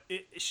 but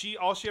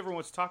all she ever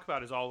wants to talk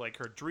about is all like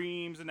her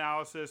dreams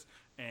analysis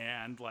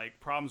and like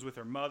problems with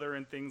her mother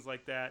and things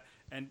like that.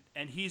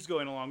 And he's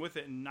going along with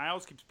it. And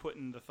Niles keeps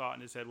putting the thought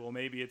in his head, well,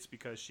 maybe it's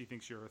because she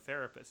thinks you're a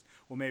therapist.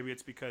 Well, maybe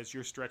it's because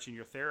you're stretching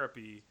your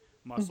therapy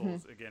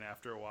muscles again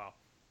after a while.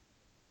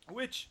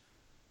 Which,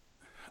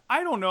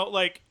 I don't know.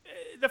 Like,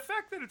 the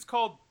fact that it's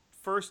called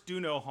First Do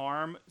No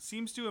Harm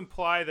seems to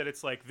imply that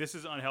it's like, this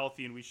is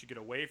unhealthy and we should get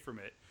away from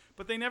it.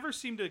 But they never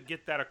seem to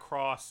get that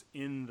across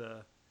in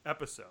the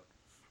episode.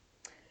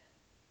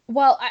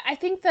 Well, I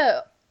think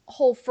the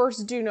whole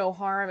First Do No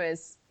Harm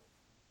is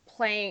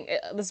playing,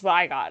 this is what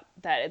I got,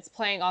 that it's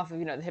playing off of,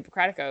 the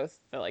Hippocratic Oath,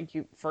 that like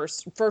you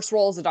first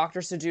role as a doctor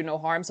is to do no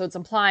harm. So it's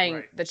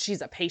implying that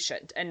she's a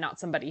patient and not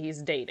somebody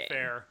he's dating.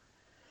 Fair.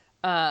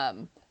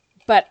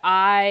 But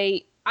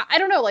I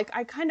don't know, like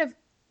I kind of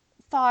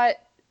thought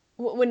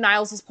when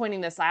Niles was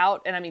pointing this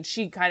out, and I mean,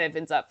 she kind of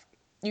ends up,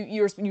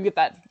 you get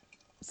that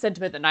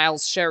sentiment that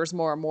Niles shares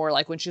more and more,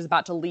 like when she's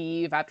about to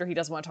leave after he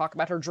doesn't want to talk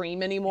about her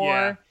dream anymore.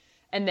 Yeah.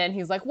 And then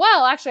he's like,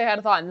 well, actually I had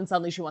a thought. And then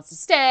suddenly she wants to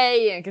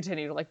stay and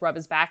continue to like rub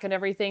his back and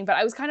everything. But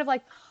I was kind of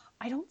like,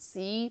 I don't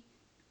see,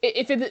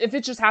 if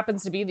it just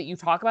happens to be that you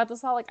talk about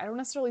this a lot, like I don't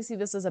necessarily see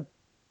this as a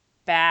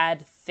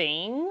bad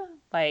thing.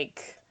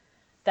 Like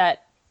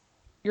that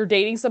you're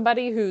dating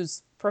somebody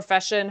whose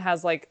profession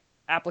has like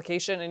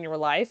application in your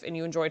life and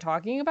you enjoy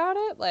talking about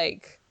it.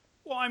 Like,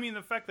 well, I mean,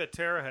 the fact that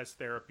Tara has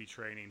therapy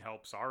training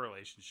helps our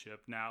relationship.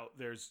 Now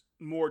there's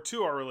more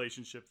to our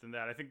relationship than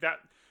that. I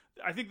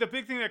think the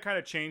big thing that kind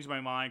of changed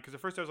my mind, because at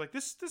first I was like,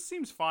 this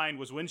seems fine,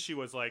 was when she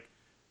was like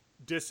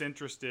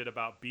disinterested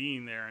about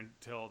being there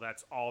until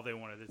that's all they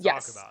wanted to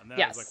Yes. talk about. And then I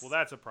Yes. was like, well,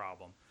 that's a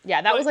problem.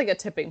 Yeah, that But was like a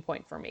tipping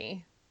point for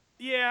me.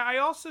 yeah, I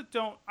also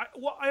don't.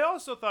 I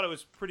also thought it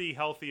was pretty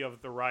healthy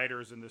of the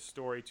writers in this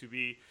story to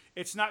be.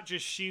 It's not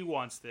just she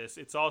wants this;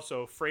 it's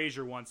also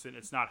Frasier wants it. And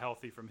it's not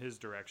healthy from his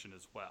direction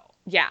as well.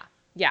 Yeah,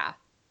 yeah.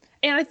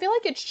 And I feel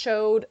like it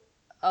showed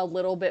a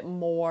little bit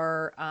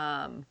more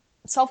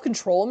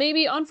self-control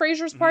maybe on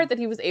Frasier's part, that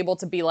he was able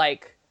to be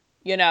like,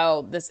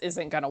 this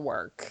isn't gonna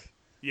work.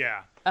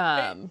 Yeah.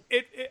 I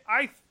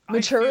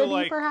Maturity, feel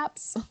like,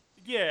 perhaps.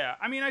 yeah.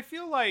 I mean, I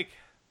feel like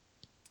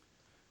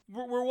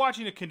we're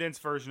watching a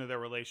condensed version of their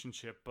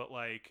relationship, but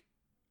like,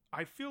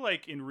 I feel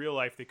like in real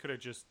life they could have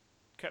just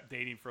kept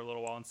dating for a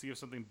little while and see if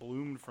something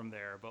bloomed from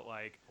there. But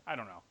like, I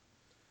don't know.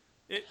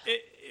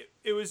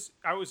 It was.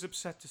 I was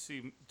upset to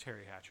see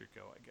Terry Hatcher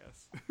go, I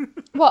guess.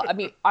 Well, I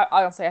mean,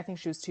 honestly, I think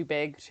she was too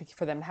big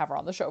for them to have her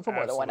on the show for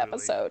more than one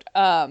Absolutely.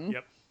 episode.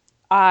 Yep.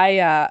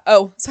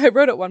 So I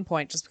wrote at one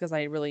point, just because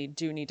I really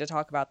do need to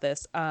talk about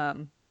this.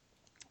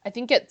 I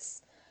think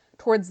it's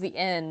towards the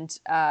end.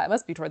 It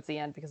must be towards the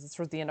end because it's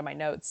towards the end of my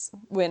notes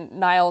when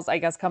Niles, I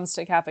guess, comes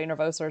to Cafe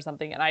Nervosa or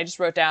something, and I just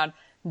wrote down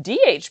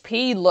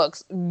DHP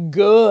looks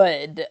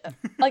good.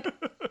 Like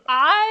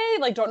I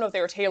don't know if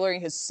they were tailoring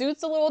his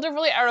suits a little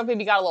differently. I don't know if maybe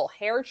he got a little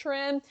hair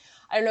trim.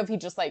 I don't know if he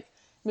just like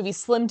maybe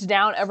slimmed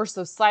down ever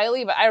so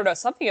slightly, but I don't know,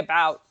 something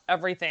about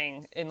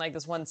everything in like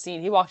this one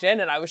scene. He walked in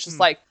and I was just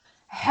like,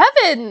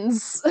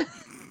 heavens.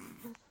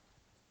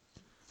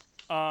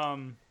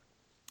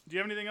 Do you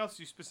have anything else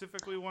you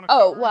specifically want to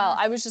Oh, cover? well,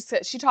 I was just,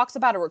 she talks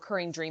about a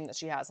recurring dream that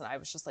she has, and I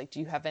was just like, do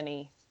you have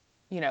any,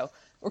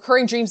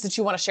 recurring dreams that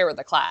you want to share with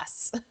the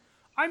class?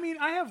 I mean,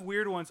 I have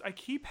weird ones. I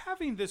keep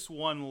having this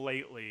one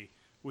lately,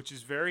 which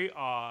is very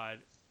odd.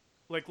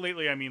 Like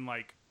lately, I mean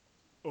like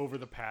over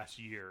the past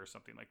year or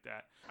something like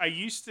that.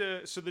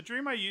 So the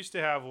dream I used to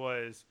have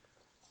was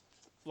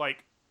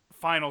like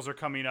finals are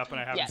coming up and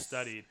I haven't Yes.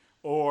 studied.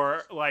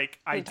 Or like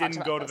I We talked didn't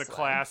about go to the this one.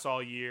 class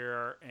all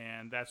year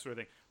and that sort of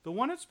thing. The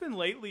one that's been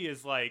lately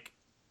is like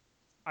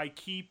I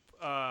keep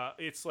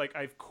it's like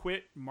I've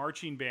quit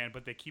marching band,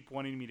 but they keep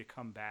wanting me to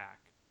come back.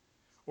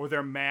 Or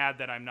they're mad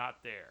that I'm not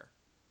there.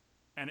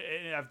 And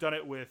I've done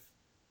it with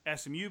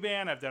SMU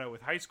band, I've done it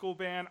with high school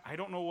band. I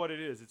don't know what it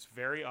is. It's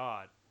very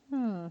odd.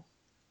 I've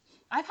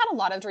had a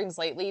lot of dreams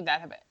lately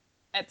that have,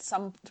 at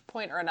some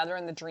point or another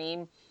in the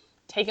dream,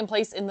 taken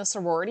place in the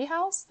sorority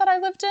house that I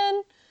lived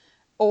in,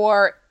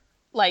 or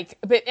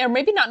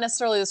maybe not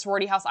necessarily the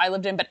sorority house I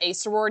lived in, but a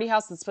sorority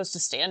house that's supposed to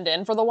stand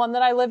in for the one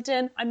that I lived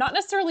in. I'm not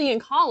necessarily in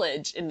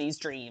college in these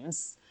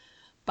dreams,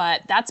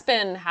 but that's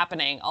been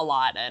happening a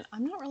lot, and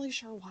I'm not really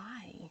sure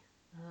why.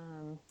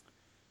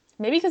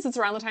 Maybe because it's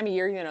around the time of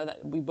year,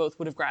 that we both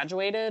would have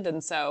graduated,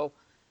 and so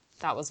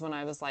that was when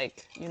I was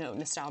like,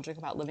 nostalgic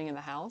about living in the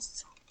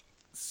house.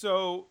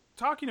 So,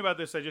 talking about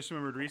this, I just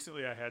remembered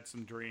recently I had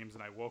some dreams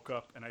and I woke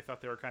up and I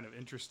thought they were kind of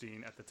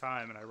interesting at the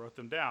time and I wrote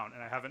them down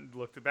and I haven't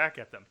looked back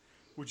at them.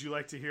 Would you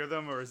like to hear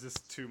them or is this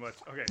too much?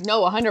 Okay. No,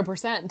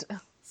 100%.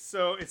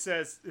 So,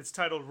 it's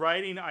titled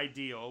Writing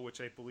Ideal, which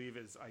I believe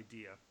is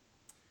idea.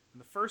 And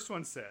the first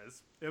one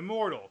says,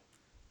 Immortal.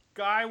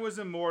 Guy was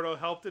immortal,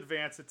 helped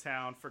advance a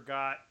town,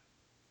 forgot,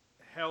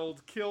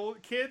 held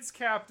kids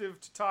captive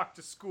to talk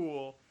to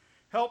school,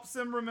 helps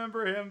them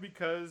remember him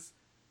because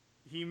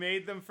he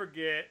made them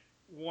forget,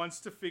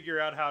 wants to figure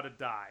out how to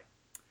die.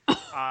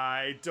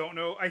 I don't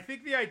know. I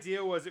think the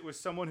idea was it was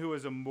someone who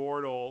was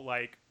immortal,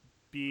 like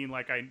being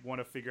like, I want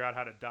to figure out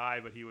how to die,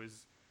 but he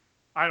was,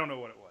 I don't know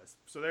what it was.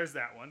 So there's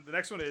that one. The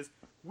next one is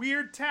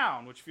Weird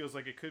Town, which feels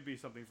like it could be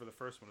something for the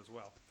first one as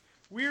well.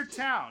 Weird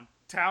Town.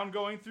 Town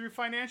going through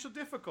financial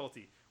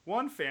difficulty.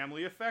 One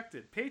family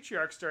affected.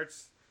 Patriarch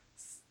starts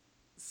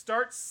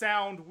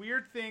sound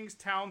weird things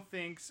town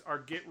thinks are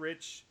get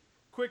rich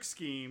quick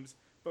schemes,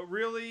 but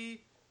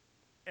really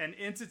an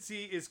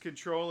entity is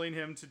controlling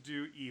him to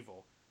do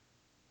evil.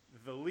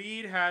 The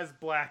lead has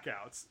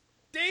blackouts.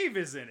 Dave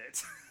is in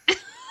it.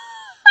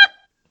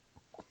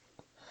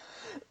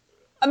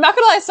 I'm not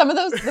gonna lie, some of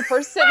the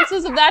first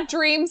sentences of that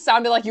dream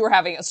sounded like you were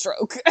having a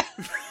stroke.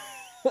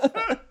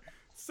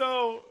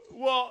 So,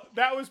 well,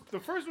 that was, the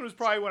first one was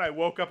probably when I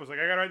woke up, I was like,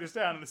 I gotta write this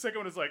down. And the second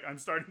one is like, I'm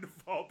starting to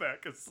fall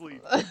back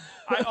asleep.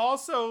 I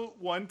also,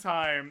 one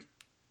time,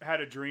 had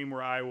a dream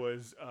where I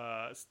was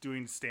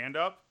doing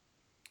stand-up,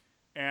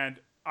 and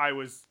I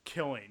was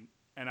killing,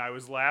 and I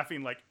was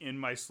laughing like in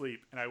my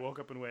sleep, and I woke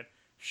up and went,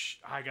 shh,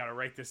 I gotta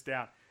write this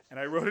down. And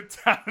I wrote it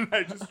down, and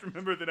I just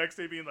remember the next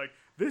day being like,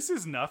 this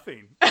is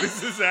nothing.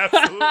 This is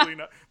absolutely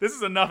not. This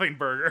is a nothing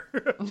burger.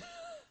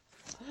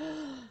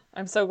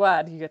 I'm so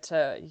glad you get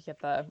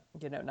the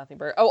nothing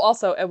burger. Oh,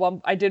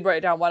 also I did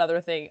write down one other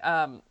thing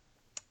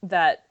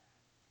that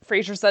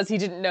Frasier says he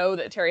didn't know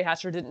that Terry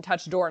Hatcher didn't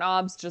touch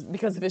doorknobs just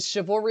because of his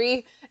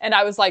chivalry, and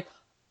I was like,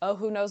 oh,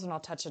 who knows when I'll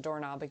touch a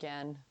doorknob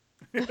again?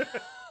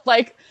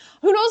 Like,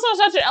 who knows when I'll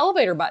touch an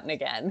elevator button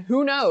again?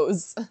 Who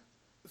knows?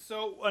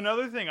 So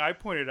another thing I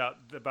pointed out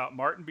about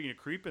Martin being a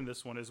creep in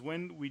this one is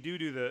when we do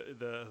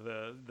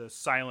the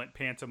silent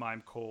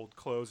pantomime cold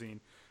closing,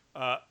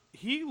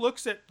 He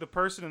looks at the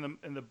person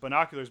in the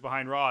binoculars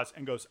behind Roz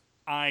and goes,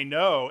 "I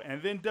know,"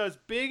 and then does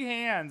big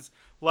hands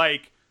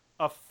like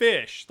a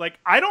fish. Like,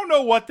 I don't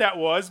know what that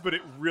was, but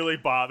it really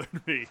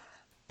bothered me.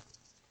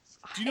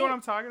 Do you know what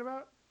I'm talking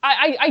about?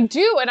 I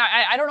do, and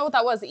I don't know what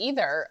that was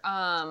either.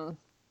 Yeah,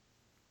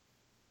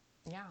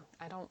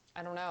 I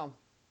don't know.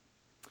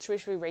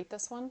 Should we rate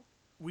this one?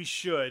 We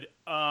should.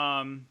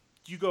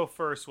 You go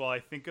first while I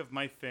think of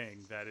my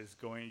thing that is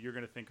you're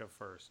going to think of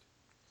first.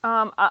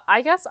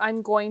 I guess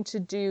I'm going to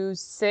do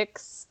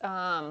 6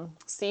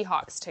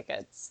 Seahawks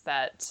tickets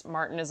that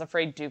Martin is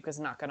afraid Duke is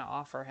not going to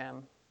offer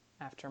him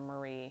after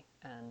Marie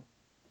and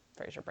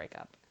Frasier break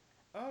up.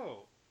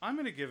 Oh, I'm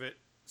going to give it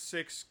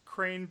 6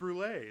 Crane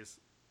Brulees.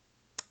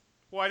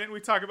 Why didn't we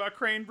talk about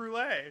Crane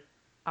Brulee?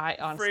 I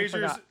honestly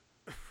forgot.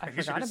 I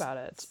Frasier's forgot about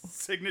it.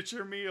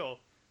 Signature meal.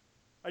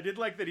 I did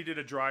like that he did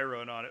a dry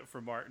run on it for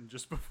Martin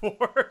just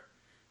before.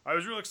 I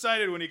was real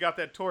excited when he got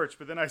that torch,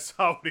 but then I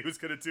saw what he was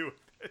going to do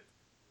with it.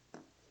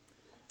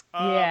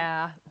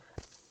 Yeah.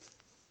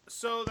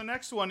 So the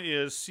next one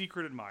is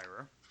Secret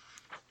Admirer.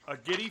 A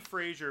giddy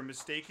Frasier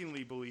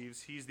mistakenly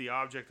believes he's the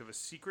object of a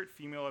secret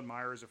female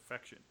admirer's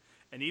affection.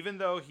 And even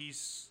though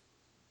he's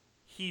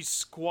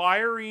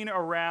squiring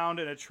around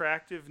an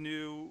attractive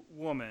new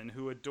woman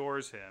who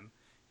adores him,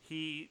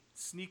 he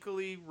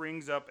sneakily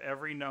rings up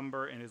every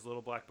number in his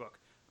little black book.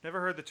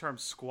 Never heard the term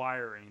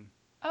squiring.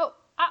 Oh,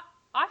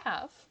 I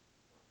have.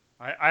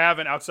 I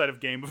haven't, outside of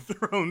Game of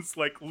Thrones,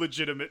 like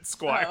legitimate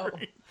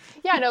squiring. Oh.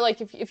 Yeah, no, like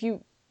if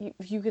you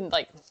can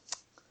like,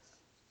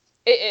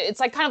 it's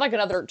like kind of like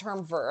another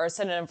term for, or a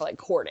synonym for like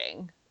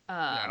courting.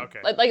 Yeah, okay.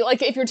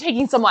 Like if you're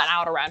taking someone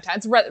out around town,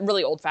 it's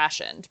really old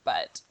fashioned,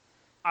 but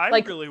I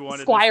like really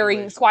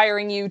wanted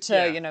squiring you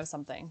to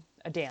something,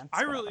 a dance.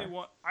 I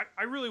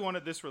really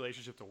wanted this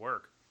relationship to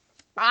work.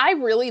 I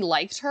really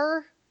liked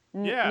her.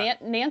 Yeah.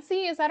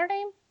 Nancy, is that her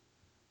name?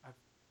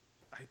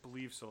 I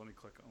believe so. Let me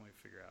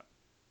figure out.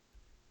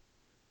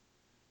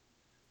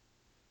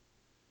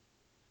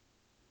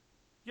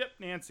 Yep,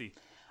 Nancy.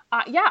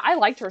 Yeah, I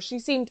liked her. She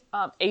seemed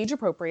age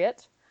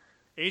appropriate.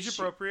 Age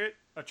appropriate,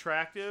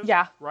 attractive.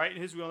 Yeah. Right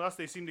in his wheelhouse.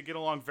 They seem to get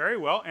along very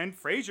well. And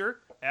Frasier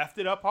effed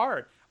it up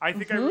hard. I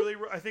think I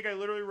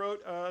literally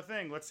wrote a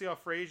thing. Let's see how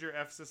Frasier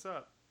effs this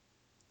up.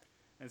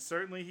 And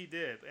certainly he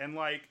did. And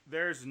like,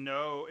 this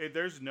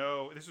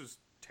was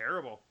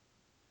terrible.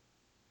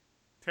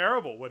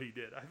 Terrible what he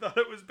did. I thought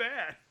it was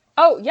bad.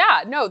 Oh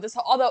yeah, no.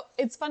 Although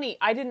it's funny,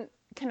 I didn't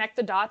connect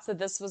the dots that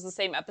this was the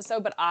same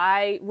episode, but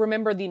I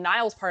remember the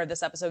Niles part of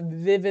this episode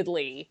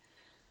vividly.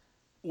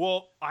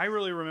 Well, I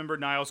really remember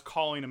Niles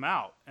calling him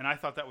out, and I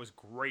thought that was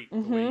great the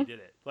way he did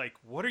it. Like,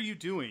 what are you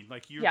doing?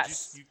 Like,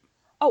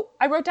 Oh,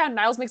 I wrote down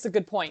Niles makes a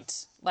good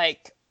point.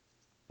 Like,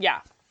 yeah.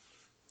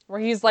 Where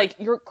he's like,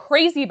 you're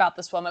crazy about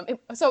this woman.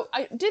 So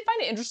I did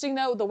find it interesting,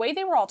 though, the way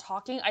they were all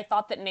talking. I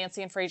thought that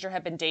Nancy and Frasier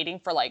had been dating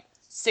for like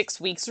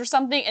 6 weeks or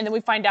something, and then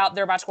we find out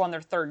they're about to go on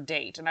their 3rd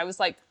date. And I was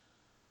like,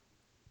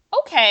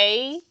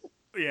 okay.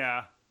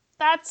 Yeah.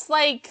 That's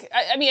like,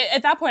 I mean,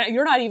 at that point,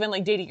 you're not even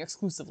like dating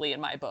exclusively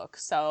in my book.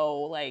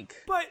 So like.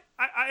 But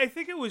I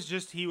think it was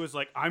just, he was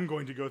like, I'm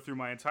going to go through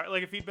my entire,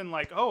 like if he'd been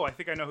like, oh, I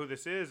think I know who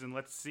this is and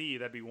let's see,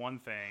 that'd be one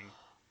thing.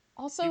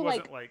 Also, he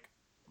wasn't like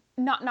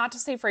not to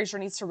say Frasier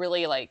needs to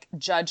really like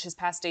judge his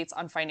past dates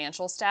on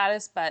financial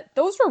status, but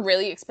those were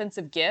really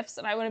expensive gifts.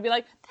 And I want to be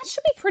like, that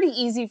should be pretty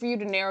easy for you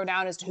to narrow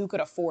down as to who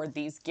could afford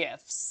these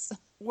gifts.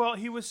 Well,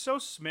 he was so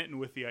smitten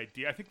with the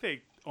idea. I think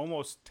they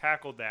almost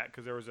tackled that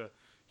because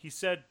he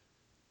said,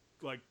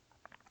 like,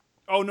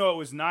 oh no, it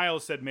was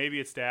Niles said maybe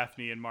it's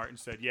Daphne, and Martin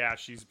said, yeah,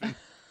 she's been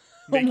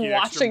making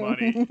extra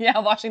money. Yeah,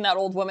 washing that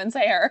old woman's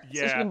hair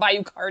so she can buy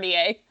you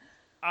Cartier.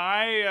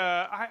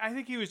 I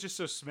think he was just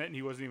so smitten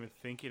he wasn't even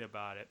thinking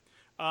about it.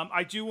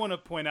 I do want to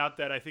point out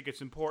that I think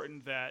it's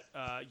important that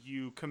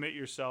you commit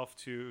yourself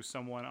to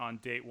someone on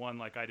date 1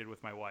 like I did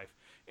with my wife.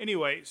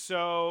 Anyway,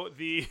 so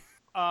the...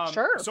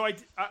 Sure. So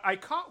I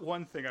caught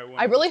one thing I wanted.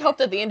 I really hope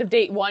that at the end of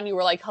date 1, you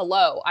were like,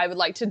 hello, I would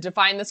like to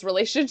define this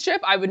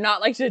relationship. I would not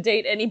like to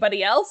date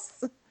anybody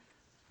else.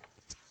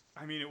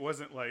 I mean, it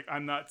wasn't like,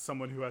 I'm not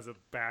someone who has a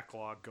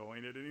backlog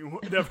going at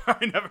anyone.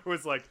 I never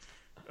was like,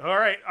 all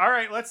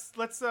right, let's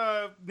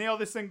nail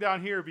this thing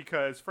down here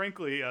because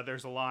frankly,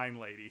 there's a line,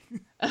 lady.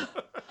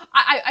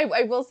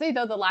 I will say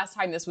though, the last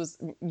time, this was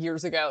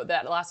years ago,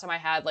 that last time I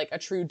had like a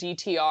true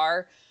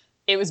DTR,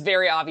 it was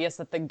very obvious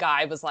that the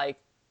guy was like,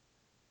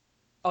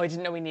 oh, I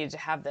didn't know we needed to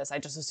have this. I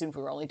just assumed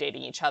we were only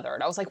dating each other.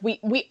 And I was like, we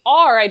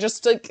are. I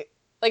just I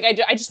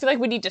just feel like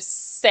we need to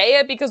say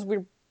it because we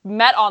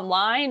met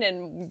online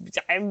and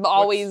I'm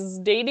always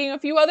dating a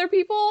few other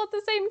people at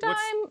the same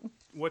time.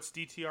 What's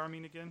DTR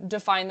mean again?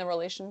 Define the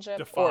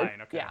relationship. Okay.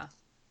 Yeah.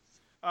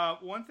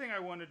 One thing I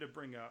wanted to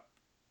bring up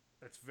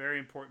that's very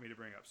important for me to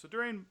bring up. So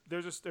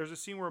there's a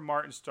scene where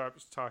Martin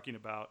starts talking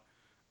about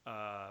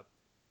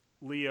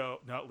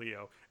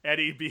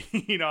Eddie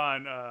being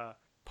on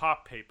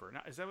pop paper.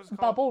 Now, is that what it's called?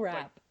 Bubble wrap.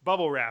 Like,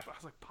 bubble wrap. I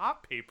was like,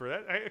 pop paper?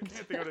 I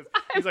can't think of it.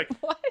 He's like,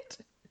 what?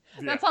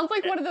 That sounds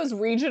like one of those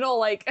regional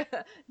like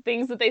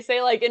things that they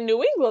say like in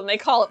New England. They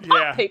call it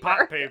pot paper.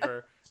 Pot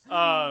paper.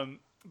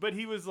 But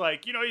he was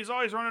like, he's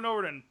always running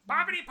over and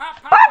poppity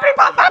pop pop Poppity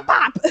pop pop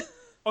pop.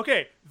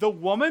 Okay, the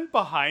woman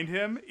behind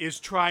him is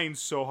trying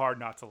so hard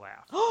not to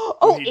laugh.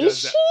 Oh, is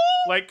she?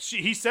 Like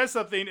he says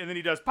something and then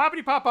he does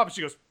poppity pop pop and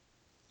she goes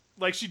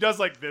like she does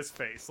like this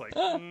face like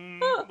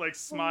like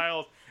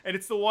smiles, and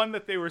it's the one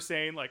that they were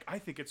saying like I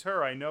think it's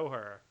her, I know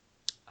her.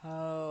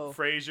 Oh.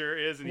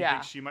 Frasier is, and he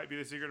thinks she might be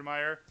the secret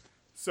admirer.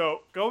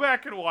 So go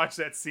back and watch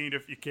that scene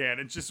if you can,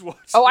 and just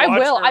watch. Oh, I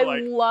will. Her, I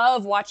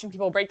love watching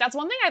people break. That's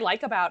one thing I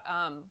like about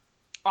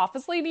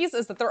Office Ladies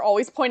is that they're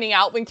always pointing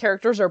out when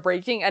characters are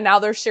breaking, and now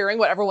they're sharing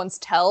what everyone's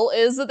tell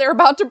is that they're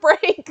about to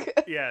break.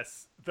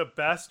 Yes, the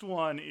best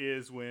one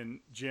is when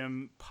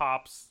Jim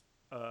pops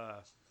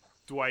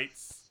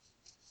Dwight's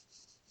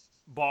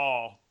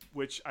ball,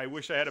 which I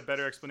wish I had a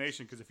better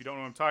explanation because if you don't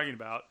know what I'm talking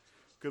about.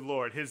 Good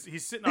Lord.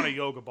 He's sitting on a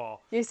yoga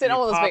ball. He's sitting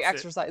on those big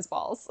exercise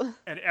balls.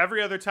 And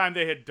every other time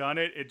they had done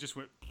it, it just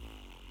went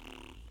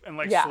and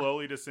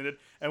slowly descended.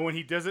 And when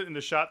he does it in the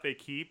shot they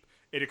keep,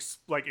 it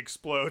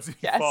explodes and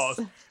he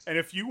falls. And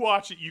if you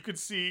watch it, you could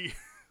see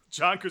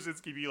John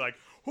Krasinski be like,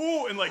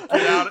 "Whoo!" and like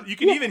get out. You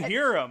can even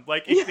hear him.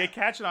 Like they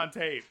catch it on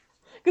tape.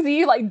 Because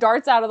he like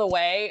darts out of the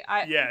way.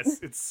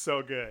 Yes, it's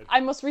so good. I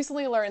most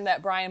recently learned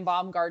that Brian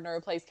Baumgartner, who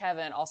plays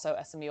Kevin, also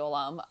SMU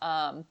alum,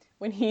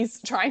 when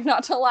he's trying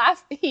not to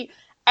laugh, he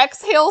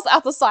exhales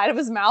out the side of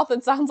his mouth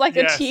and sounds like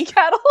a tea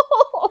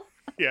kettle.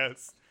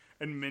 Yes.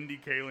 And Mindy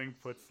Kaling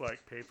puts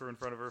like paper in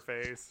front of her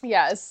face.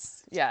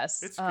 Yes.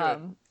 It's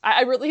good.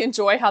 I really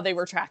enjoy how they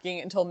were tracking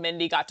it until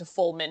Mindy got to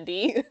full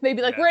Mindy. They'd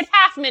be like, we're at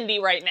half Mindy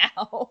right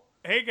now.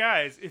 Hey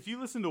guys, if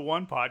you listen to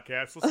one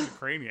podcast, listen to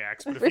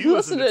Craniacs. But if you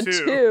listen to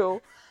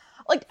two,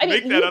 like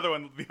make that other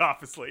one The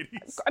Office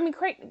Ladies. I mean,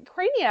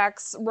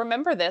 Craniacs,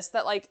 remember this,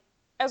 that like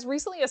as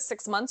recently as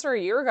 6 months or a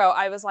year ago,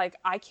 I was like,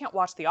 I can't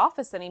watch The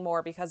Office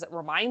anymore because it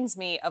reminds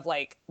me of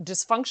like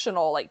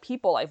dysfunctional like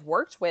people I've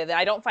worked with, and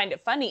I don't find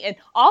it funny. And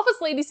Office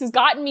Ladies has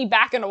gotten me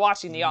back into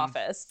watching The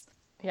Office.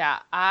 Yeah,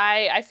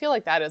 I feel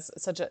like that is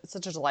such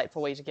a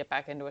delightful way to get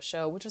back into a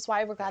show, which is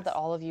why we're glad that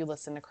all of you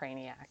listen to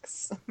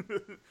Craniacs.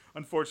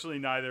 Unfortunately,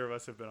 neither of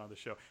us have been on the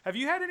show. Have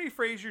you had any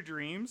Frasier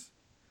dreams?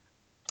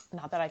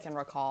 Not that I can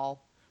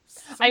recall.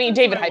 Sometimes I mean,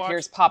 David Hyde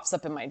Pierce pops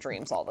up in my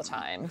dreams all the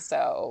time,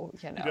 so,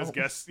 you know.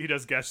 He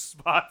does guest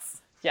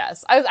spots.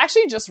 Yes. I was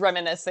actually just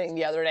reminiscing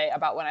the other day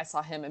about when I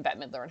saw him in Bette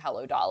Midler and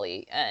Hello,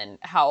 Dolly, and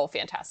how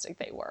fantastic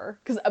they were.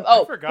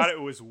 I forgot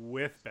it was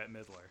with Bette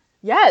Midler.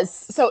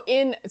 Yes. So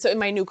in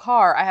my new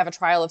car, I have a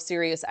trial of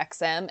Sirius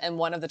XM, and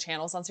one of the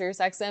channels on Sirius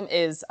XM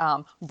is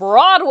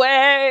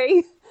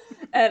Broadway.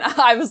 And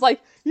I was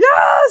like,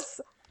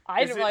 yes!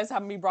 I didn't realize how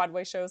many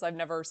Broadway shows I've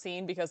never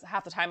seen because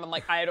half the time I'm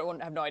like, I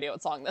have no idea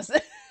what song this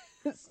is.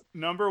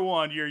 Number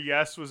one, your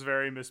yes was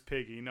very Miss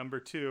Piggy. Number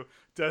two,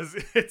 does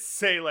it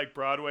say like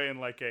Broadway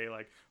and like a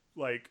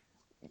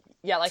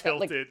yeah, like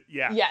tilted?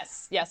 Yeah.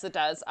 Yes, it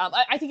does.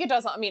 I think it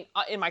does. I mean,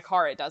 in my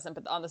car it doesn't,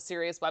 but on the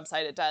Sirius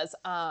website it does.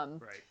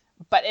 Right.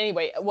 But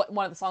anyway,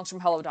 one of the songs from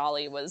Hello,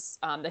 Dolly was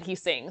that he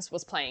sings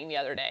was playing the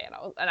other day,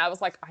 and I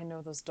was like, I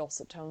know those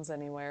dulcet tones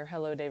anywhere.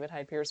 Hello, David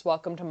Hyde Pierce.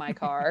 Welcome to my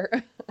car.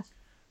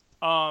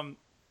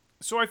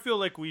 So I feel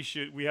like we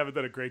haven't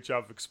done a great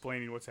job of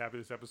explaining what's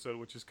happened this episode,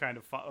 which is kind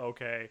of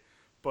okay.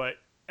 But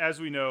as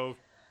we know,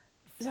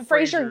 so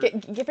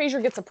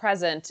Frasier gets a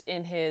present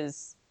in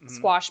his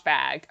squash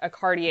bag, a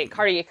Cartier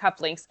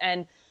cufflinks,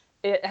 and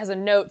it has a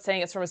note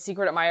saying it's from a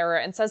secret admirer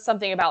and says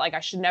something about like, I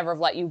should never have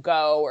let you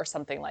go or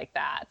something like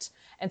that.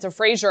 And so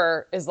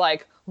Frasier is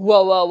like,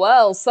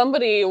 well,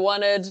 somebody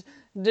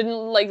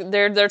didn't like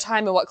their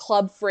time in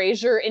Club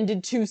Frasier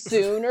ended too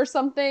soon or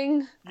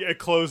something. Yeah, it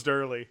closed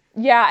early.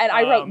 Yeah, and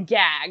I wrote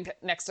gag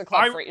next to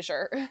Club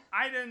Frasier.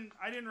 I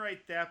didn't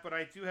write that, but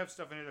I do have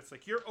stuff in it that's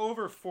like, you're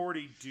over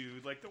 40,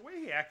 dude. Like the way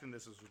he acted in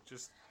this was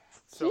just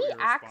so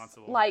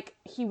irresponsible. Acts like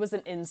he was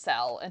an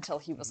incel until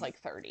he was like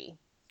 30.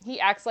 He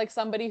acts like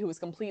somebody who was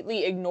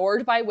completely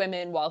ignored by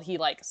women while he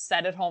like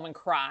sat at home and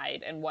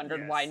cried and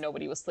wondered why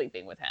nobody was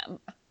sleeping with him.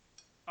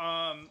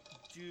 And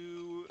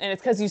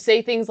it's because you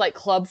say things like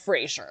Club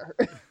Frasier.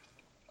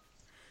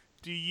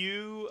 Did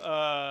you?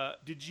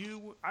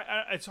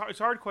 It's a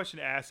hard question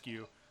to ask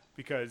you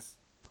because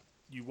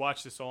you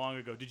watched this so long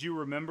ago. Did you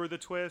remember the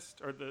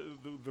twist or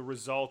the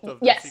result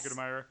of the Secret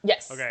Admirer?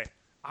 Yes. Okay.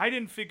 I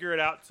didn't figure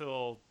it out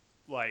till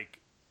like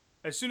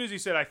as soon as he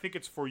said, "I think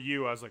it's for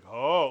you," I was like,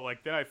 "Oh!"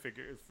 Like then I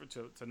figured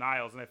to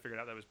Niles, and I figured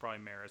out that was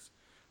probably Maris.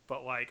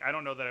 But like I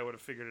don't know that I would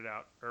have figured it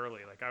out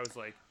early. Like I was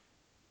like.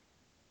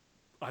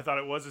 I thought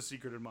it was a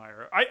secret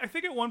admirer. I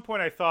think at one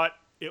point I thought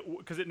it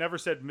because it never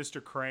said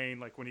Mr. Crane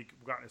like when he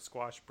got in his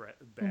squash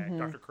bag,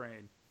 Dr.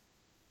 Crane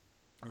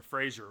or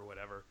Frasier or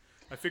whatever.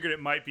 I figured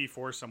it might be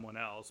for someone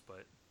else,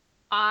 but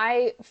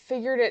I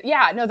figured it.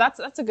 Yeah, no,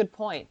 that's a good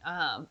point.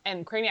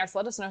 And Craniacs,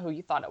 let us know who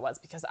you thought it was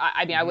because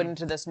I mean I went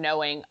into this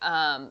knowing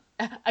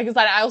because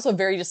I also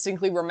very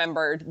distinctly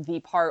remembered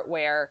the part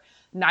where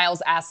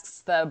Niles asks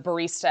the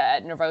barista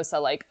at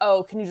Nervosa, like,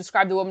 oh, can you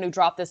describe the woman who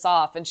dropped this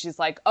off? And she's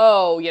like,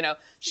 oh,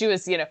 she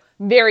was,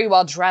 very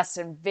well dressed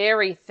and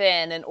very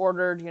thin and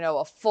ordered,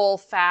 a full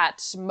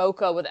fat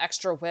mocha with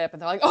extra whip.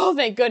 And they're like, oh,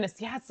 thank goodness.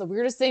 Yeah, it's the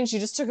weirdest thing. She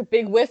just took a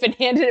big whiff and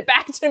handed it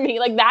back to me.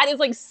 Like, that is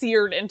like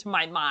seared into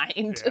my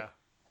mind. Yeah.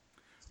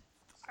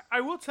 I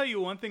will tell you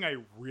one thing I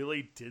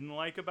really didn't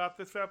like about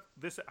this. I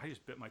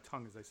just bit my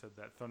tongue as I said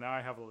that, so now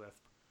I have a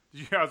lisp. Did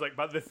you hear? I was like,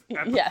 about this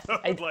episode?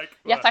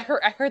 Yes, I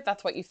heard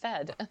that's what you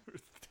said.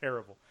 It's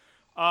terrible.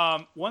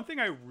 One thing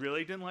I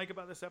really didn't like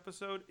about this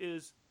episode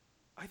is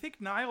I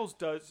think Niles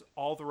does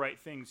all the right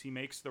things. He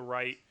makes the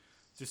right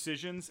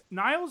decisions.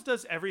 Niles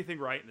does everything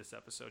right in this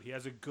episode. He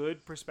has a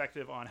good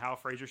perspective on how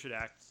Frasier should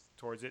act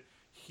towards it.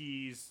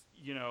 He's,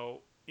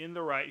 in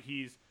the right.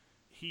 He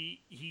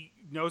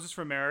knows it's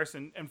from Maris,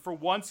 and for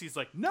once he's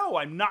like, no,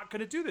 I'm not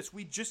going to do this.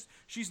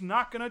 She's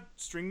not going to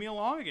string me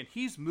along again.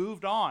 He's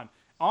moved on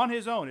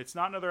his own. It's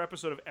not another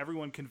episode of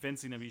everyone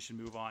convincing him he should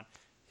move on.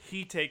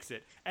 He takes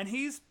it, and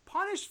he's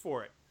punished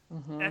for it.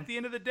 Mm-hmm. At the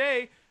end of the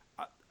day,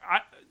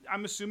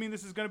 I'm assuming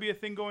this is going to be a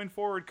thing going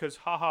forward because,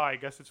 I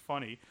guess it's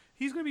funny.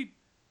 He's going to be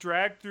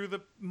dragged through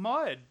the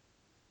mud.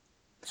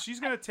 She's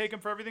going to take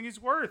him for everything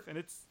he's worth,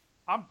 and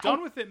I'm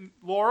done with it,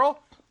 Laurel.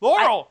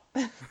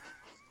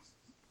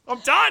 I'm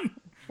done.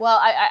 Well,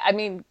 I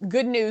mean,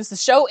 good news. The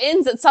show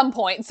ends at some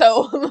point,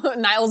 so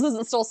Niles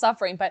isn't still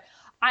suffering. But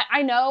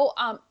I know,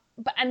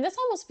 and this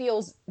almost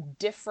feels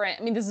different.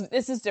 I mean,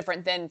 this is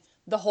different than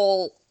the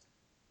whole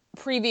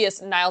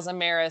previous Niles and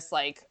Maris,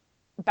 like,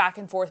 back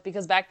and forth.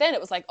 Because back then it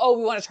was like, oh,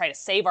 we want to try to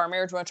save our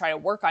marriage. We want to try to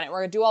work on it. We're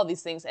going to do all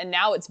these things. And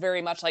now it's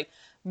very much like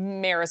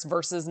Maris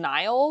versus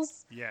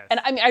Niles. Yes.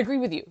 And I mean, I agree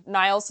with you.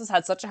 Niles has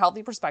had such a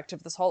healthy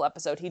perspective this whole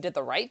episode. He did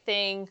the right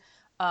thing.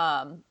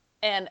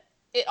 And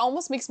it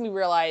almost makes me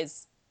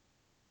realize,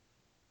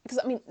 because,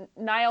 I mean,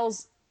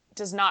 Niles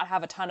does not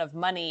have a ton of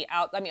money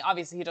out. I mean,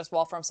 obviously he does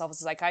well for himself as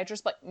a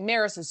psychiatrist, but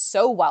Maris is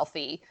so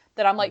wealthy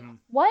that I'm like,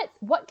 what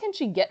can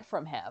she get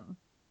from him?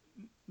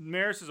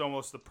 Maris is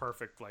almost the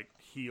perfect, like,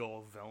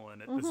 heel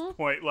villain at this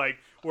point. Like,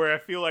 where I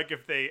feel like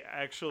if they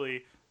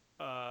actually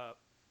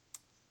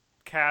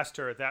cast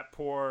her, that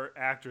poor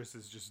actress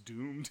is just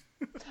doomed.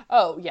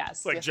 Oh, yes.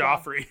 It's like yes,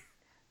 Joffrey.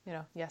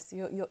 Yes,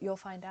 you'll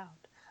find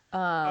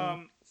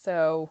out.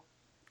 So...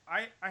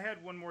 I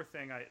had one more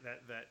thing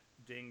that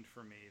dinged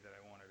for me that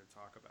I wanted to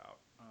talk about.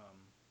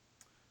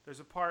 There's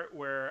a part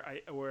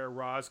where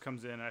Roz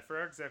comes in. I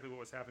forgot exactly what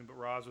was happening, but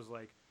Roz was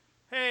like,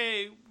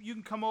 "Hey, you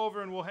can come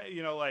over and we'll,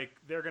 like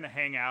they're gonna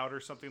hang out or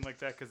something like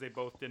that because they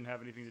both didn't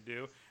have anything to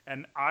do."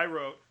 And I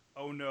wrote,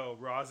 "Oh no,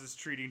 Roz is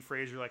treating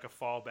Frasier like a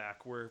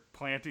fallback. We're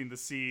planting the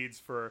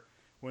seeds for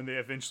when they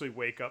eventually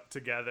wake up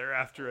together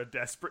after a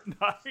desperate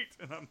night."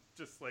 And I'm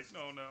just like,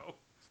 no.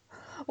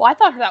 Well, I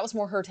thought that was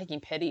more her taking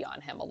pity on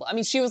him. I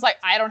mean, she was like,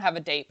 I don't have a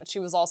date, but she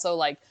was also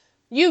like,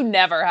 you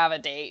never have a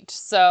date,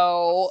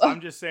 so...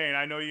 I'm just saying,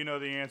 I know you know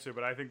the answer,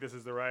 but I think this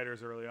is the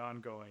writers early on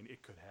going,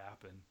 it could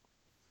happen.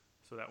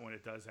 So that when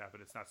it does happen,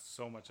 it's not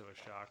so much of a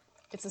shock.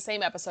 It's the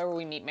same episode where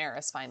we meet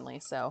Maris finally,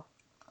 so...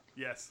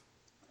 Yes.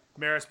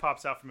 Maris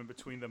pops out from in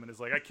between them and is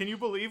like, can you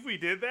believe we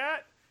did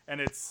that? And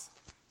it's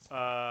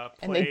played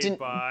and they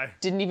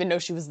didn't even know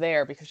she was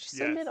there because she's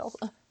so little.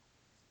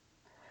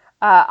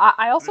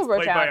 I also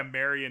wrote down... played by a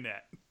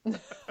marionette.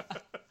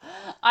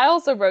 I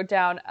also wrote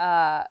down,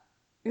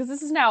 because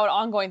this is now an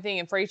ongoing thing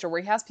in Frasier,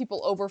 where he has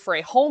people over for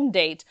a home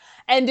date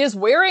and is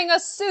wearing a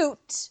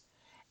suit.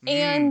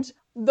 And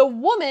the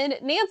woman,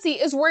 Nancy,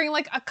 is wearing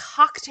like a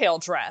cocktail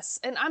dress.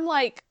 And I'm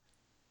like,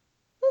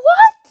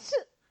 what?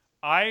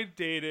 I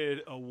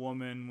dated a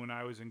woman when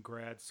I was in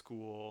grad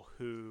school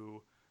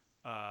who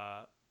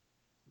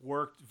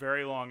worked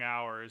very long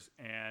hours.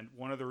 And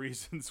one of the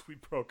reasons we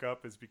broke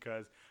up is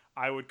because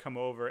I would come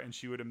over and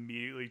she would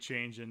immediately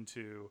change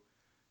into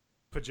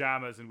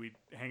pajamas and we'd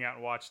hang out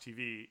and watch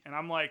TV. And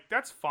I'm like,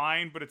 that's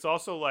fine, but it's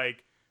also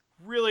like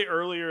really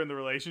earlier in the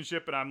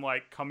relationship and I'm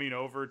like coming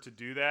over to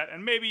do that.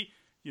 And maybe,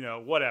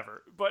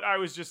 whatever. But I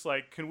was just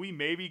like, can we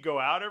maybe go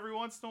out every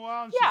once in a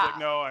while? And she's like,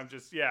 no,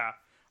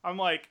 I'm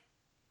like,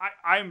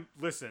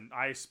 listen,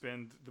 I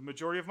spend the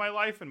majority of my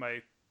life in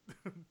my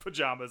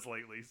pajamas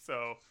lately.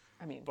 So,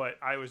 but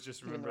I was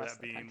just remember that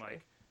being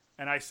like,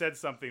 and I said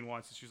something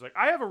once and she was like,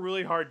 I have a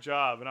really hard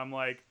job. And I'm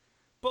like,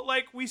 but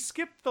like we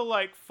skipped the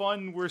like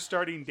fun we're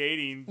starting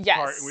dating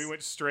part and we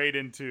went straight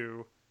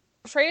into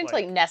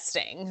like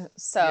nesting.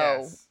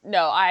 So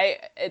no,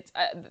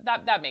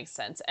 that makes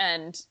sense.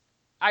 And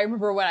I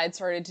remember when I'd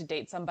started to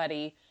date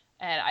somebody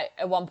and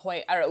at one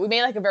point, I don't know, we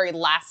made like a very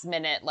last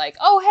minute, like,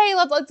 oh, hey,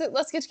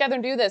 let's get together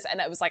and do this. And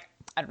it was like,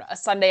 I don't know, a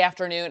Sunday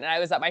afternoon and I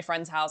was at my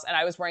friend's house and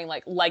I was wearing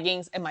like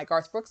leggings and my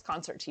Garth Brooks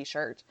concert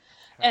t-shirt.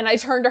 And I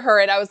turned to her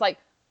and I was like,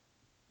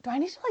 do I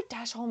need to like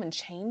dash home and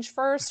change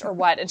first or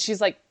what? And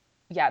she's like,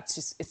 yeah,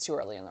 it's too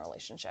early in the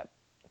relationship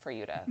for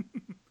you to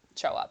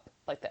show up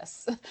like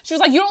this. She was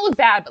like, you don't look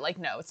bad, but like,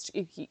 no, it's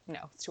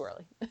too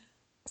early.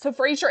 So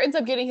Frasier ends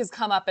up getting his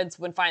comeuppance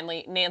when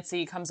finally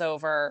Nancy comes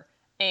over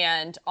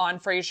and on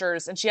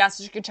Frasier's, and she asked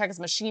if she could check his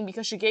machine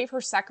because she gave her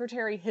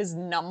secretary his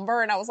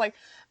number, and I was like,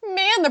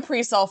 man, the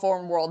pre-cell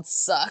phone world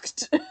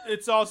sucked.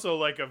 It's also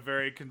like a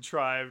very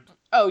contrived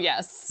Oh,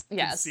 yes.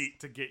 conceit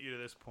to get you to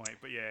this point,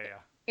 but yeah.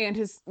 And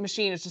his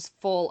machine is just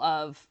full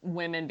of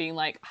women being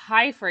like,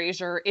 hi,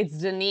 Frasier, it's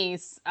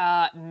Denise.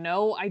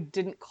 No, I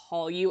didn't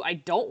call you. I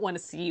don't want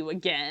to see you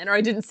again. Or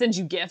I didn't send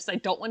you gifts. I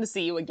don't want to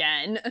see you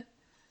again.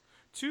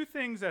 Two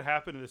things that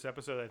happened in this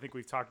episode I think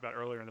we've talked about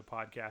earlier in the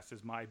podcast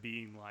is my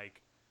being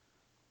like,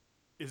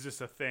 is this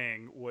a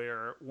thing?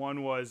 Where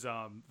one was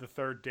the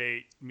third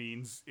date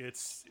means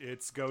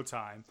it's go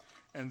time.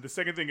 And the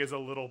second thing is a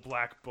little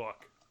black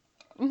book.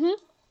 Mm-hmm.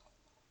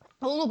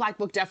 A little black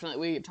book,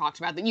 definitely, we talked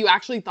about that. You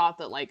actually thought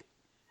that, like,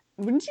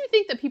 wouldn't you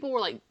think that people were,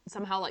 like,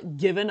 somehow, like,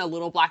 given a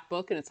little black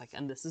book and it's like,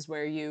 and this is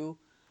where you...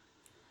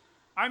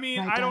 I mean,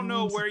 I don't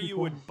know where you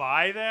would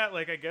buy that.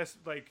 Like, I guess,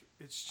 like,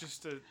 it's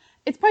just a...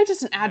 It's probably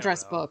just an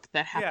address book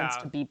that happens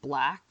to be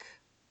black,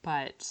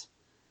 but...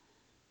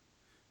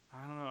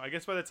 I don't know. I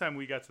guess by the time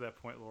we got to that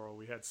point, Laurel,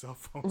 we had cell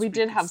phones. We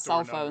did have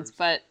cell phones,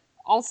 but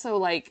also,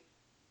 like,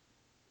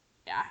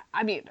 yeah,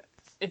 I mean...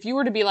 If you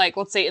were to be like,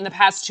 let's say in the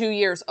past 2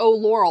 years, oh,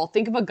 Laurel,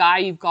 think of a guy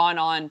you've gone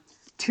on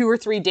 2 or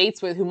 3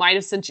 dates with who might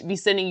have be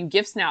sending you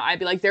gifts now. I'd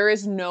be like, there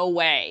is no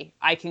way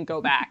I can go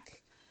back.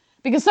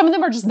 Because some of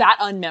them are just that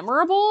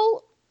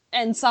unmemorable,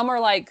 and some are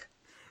like...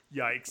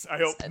 Yikes. I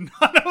hope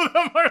none of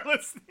them are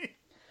listening.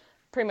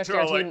 Pretty much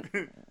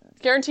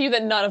guarantee you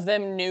that none of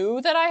them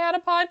knew that I had a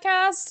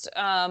podcast.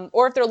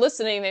 Or if they're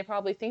listening, they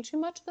probably think too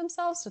much of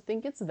themselves to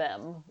think it's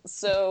them.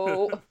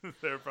 So...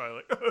 They're probably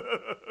like...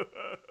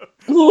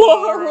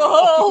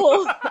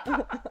 Laurel!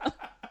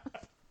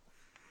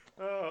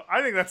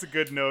 I think that's a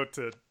good note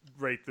to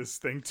rate this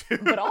thing, too.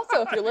 But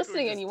also, if you're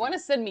listening and you want to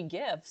send me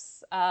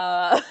gifts,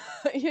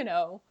 you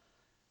know,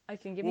 I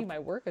can give you my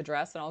work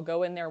address and I'll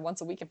go in there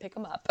once a week and pick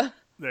them up.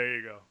 There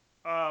you go.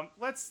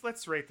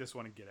 Let's rate this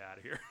one and get out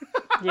of here.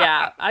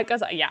 Yeah, I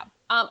guess. Yeah.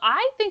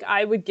 I think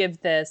I would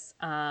give this.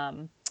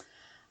 I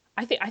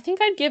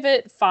think I'd give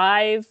it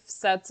 5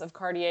 sets of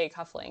Cartier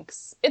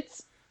cufflinks.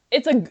 It's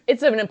an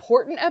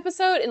important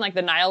episode in like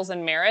the Niles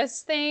and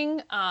Maris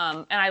thing.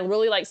 And I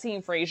really like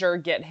seeing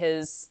Frasier get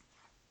his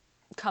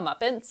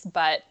comeuppance,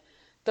 but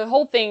the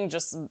whole thing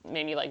just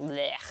made me like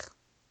blech.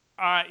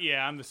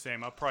 Yeah, I'm the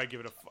same. I'll probably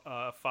give it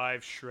a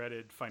 5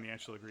 shredded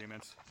financial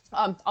agreements.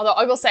 Although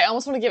I will say I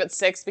almost want to give it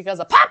 6 because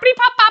of poppity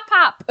pop pop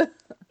pop.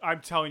 I'm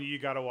telling you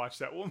got to watch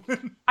that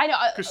woman. I know.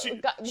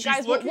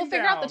 Guys, we'll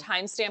figure out the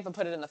timestamp and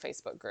put it in the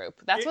Facebook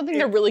group. That's one thing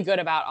they're really good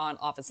about on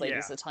Office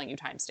Ladies, is telling you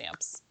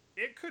timestamps.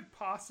 It could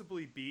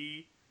possibly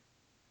be,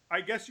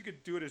 I guess you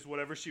could do it as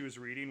whatever she was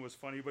reading was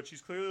funny, but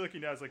she's clearly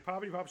looking down. It's like,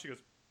 poppity pop. She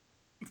goes,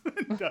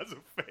 does a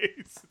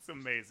face. It's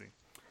amazing.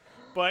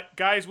 But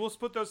guys, we'll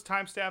put those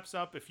timestamps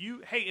up. If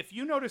you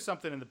notice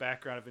something in the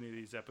background of any of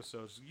these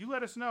episodes, you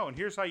let us know. And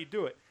here's how you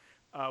do it.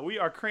 We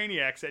are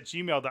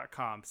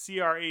craniacs@gmail.com.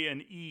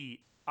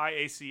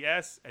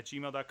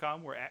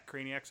 CRANEIACS@gmail.com. We're at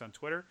Craniacs on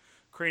Twitter.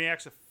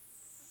 Craniacs, a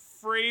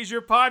Frasier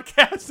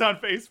podcast on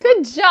Facebook.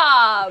 Good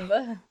job.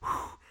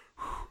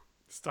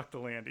 Stuck the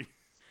landing.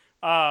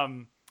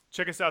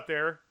 Check us out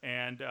there,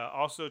 and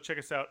also check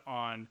us out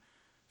on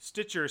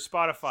Stitcher,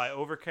 Spotify,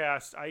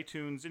 Overcast,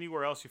 iTunes,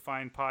 anywhere else you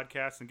find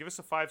podcasts, and give us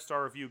a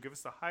 5-star review. Give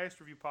us the highest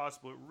review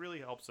possible. It really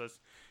helps us.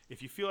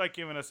 If you feel like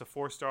giving us a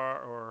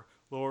 4-star or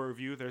lower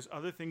review, there's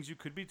other things you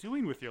could be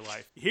doing with your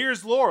life.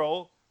 Here's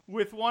Laurel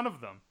with one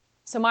of them.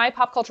 So my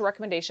pop culture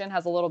recommendation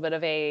has a little bit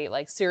of a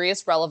like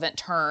serious, relevant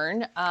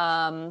turn.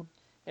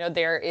 You know,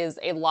 there is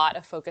a lot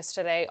of focus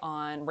today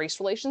on race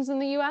relations in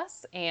the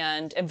U.S.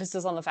 and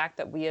emphasis on the fact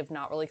that we have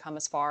not really come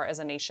as far as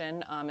a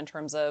nation in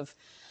terms of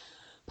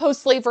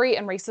post-slavery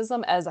and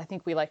racism as I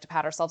think we like to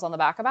pat ourselves on the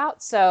back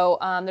about. So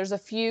there's a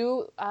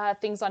few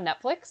things on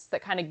Netflix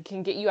that kind of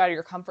can get you out of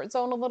your comfort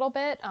zone a little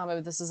bit.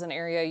 If this is an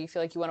area you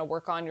feel like you want to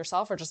work on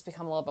yourself or just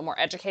become a little bit more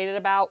educated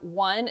about.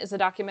 One is a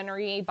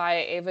documentary by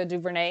Ava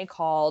DuVernay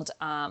called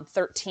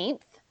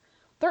 13th.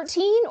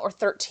 13 or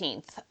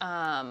 13th?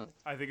 I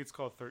think it's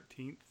called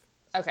 13th.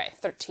 Okay,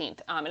 13th.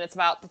 And it's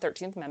about the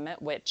 13th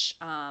Amendment, which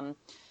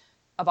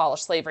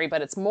abolished slavery,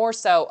 but it's more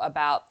so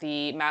about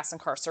the mass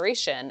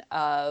incarceration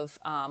of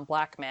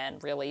Black men,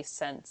 really,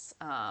 since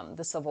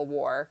the Civil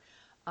War.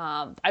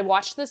 I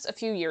watched this a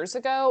few years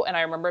ago, and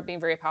I remember it being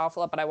very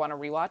powerful, but I want to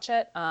rewatch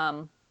it.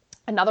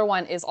 Another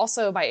one is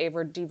also by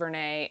Ava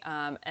DuVernay,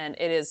 and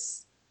it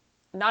is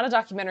not a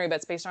documentary, but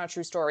it's based on a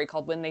true story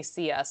called When They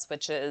See Us,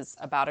 which is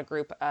about a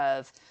group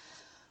of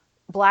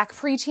Black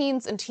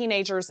preteens and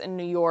teenagers in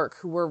New York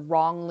who were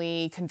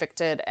wrongly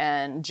convicted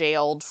and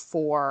jailed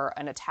for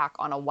an attack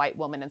on a white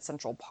woman in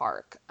Central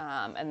Park.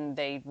 And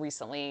they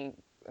recently,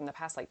 in the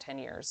past 10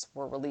 years,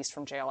 were released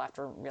from jail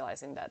after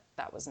realizing that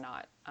was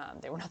not,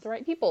 they were not the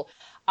right people.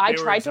 They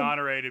were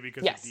exonerated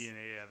because of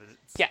DNA evidence.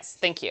 Yes,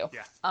 thank you.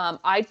 Yeah.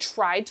 I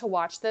tried to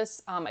watch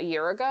this a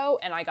year ago,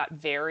 and I got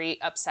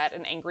very upset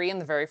and angry in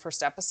the very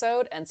first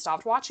episode and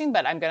stopped watching,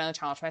 but I'm going to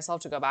challenge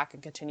myself to go back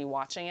and continue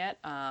watching it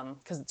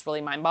because it's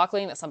really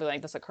mind-boggling that something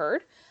like this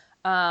occurred.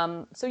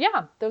 So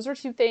yeah, those are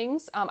two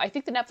things. I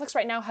think that Netflix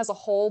right now has a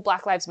whole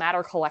Black Lives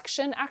Matter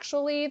collection,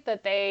 actually,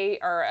 that they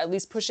are at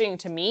least pushing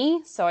to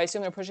me. So I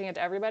assume they're pushing it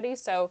to everybody.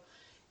 So,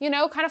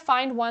 kind of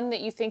find one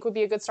that you think would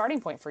be a good starting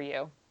point for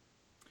you.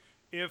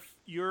 If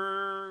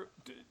you're,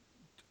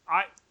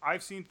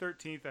 I've seen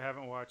 13th. I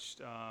haven't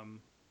watched.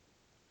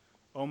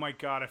 Oh my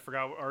God, I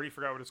already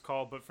forgot what it's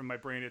called. But from my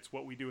brain, it's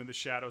What We Do in the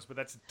Shadows. But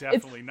that's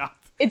definitely not.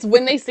 It's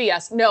When They See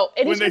Us. No,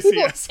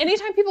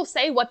 anytime people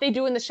say What They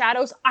Do in the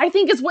Shadows, I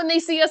think it's When They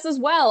See Us as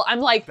well. I'm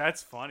like,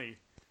 that's funny.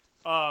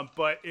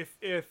 But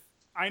if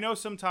I know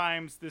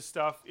sometimes this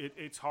stuff,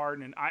 it's hard,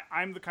 and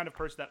I'm the kind of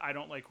person that I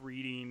don't like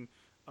reading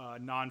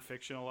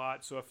nonfiction a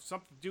lot. So if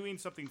doing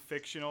something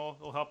fictional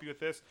will help you with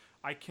this,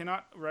 I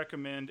cannot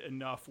recommend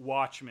enough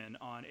Watchmen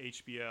on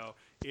HBO.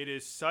 It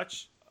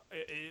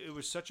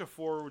was such a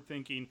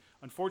forward-thinking,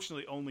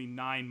 unfortunately only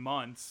 9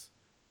 months,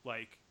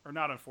 or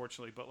not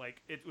unfortunately, but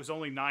it was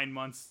only 9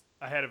 months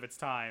ahead of its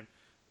time.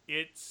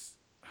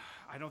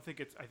 I think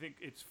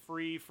it's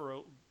free for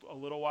a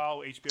little while.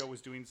 HBO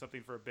was doing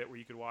something for a bit where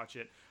you could watch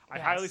it. I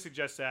highly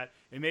suggest that.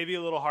 It may be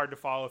a little hard to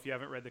follow if you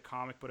haven't read the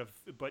comic,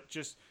 but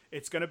just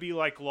it's going to be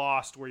like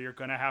Lost, where you're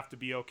going to have to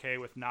be okay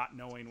with not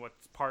knowing what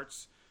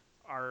parts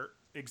are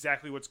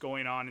exactly what's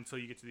going on until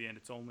you get to the end.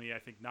 It's only, I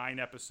think, 9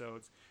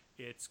 episodes.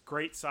 It's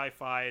great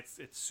sci-fi. It's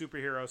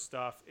superhero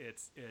stuff.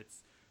 It's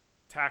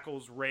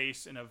tackles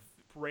race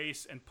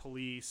and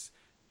police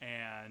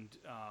and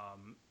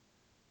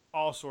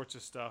all sorts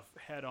of stuff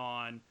head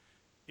on.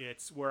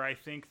 It's where I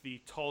think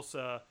the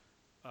Tulsa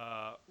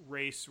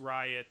race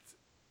riot,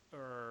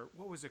 or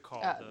what was it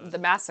called? The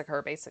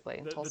massacre,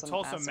 basically. The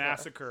Tulsa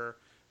massacre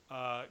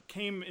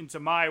came into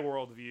my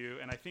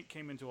worldview, and I think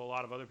came into a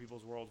lot of other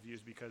people's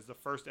worldviews, because the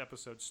first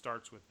episode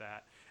starts with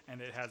that,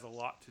 and it has a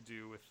lot to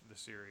do with the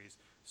series.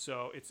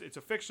 So it's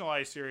a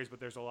fictionalized series, but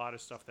there's a lot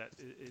of stuff that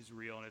is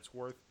real, and it's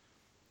worth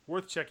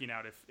checking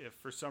out if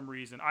for some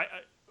reason.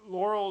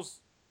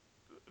 Laurel's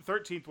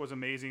 13th was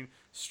amazing.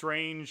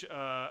 Strange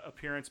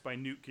appearance by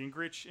Newt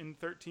Gingrich in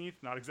 13th.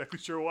 Not exactly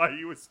sure why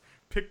he was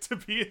picked to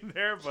be in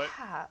there, but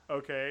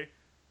okay.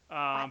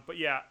 But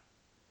yeah.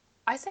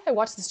 I say I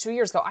watched this 2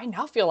 years ago. I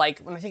now feel like,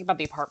 when I think about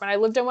the apartment I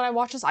lived in when I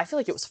watched this, I feel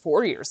like it was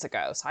 4 years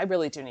ago. So I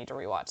really do need to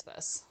rewatch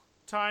this.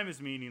 Time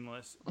is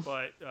meaningless,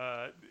 but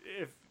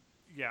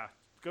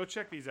go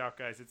check these out,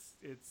 guys.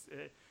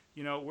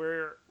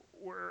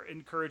 We're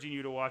encouraging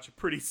you to watch a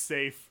pretty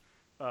safe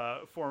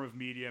form of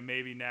media.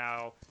 Maybe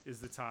now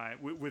is the time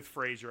with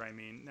Frasier. I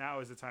mean, now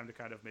is the time to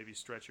kind of maybe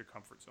stretch your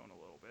comfort zone a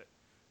little bit.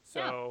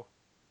 So,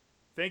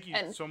 thank you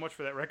so much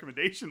for that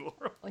recommendation,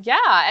 Laura.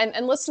 Yeah,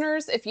 and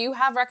listeners, if you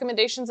have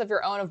recommendations of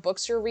your own of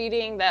books you're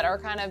reading that are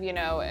kind of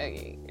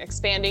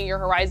expanding your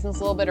horizons a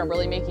little bit, or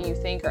really making you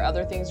think, or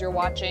other things you're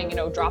watching,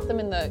 drop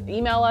them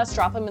email us,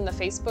 drop them in the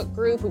Facebook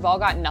group. We've all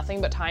got nothing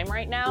but time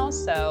right now,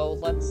 so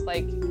let's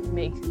make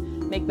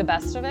the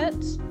best of it.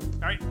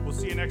 All right, we'll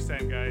see you next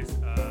time, guys.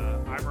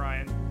 I'm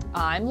Ryan.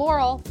 I'm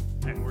Laurel.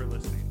 And we're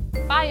listening.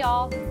 Bye,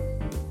 y'all.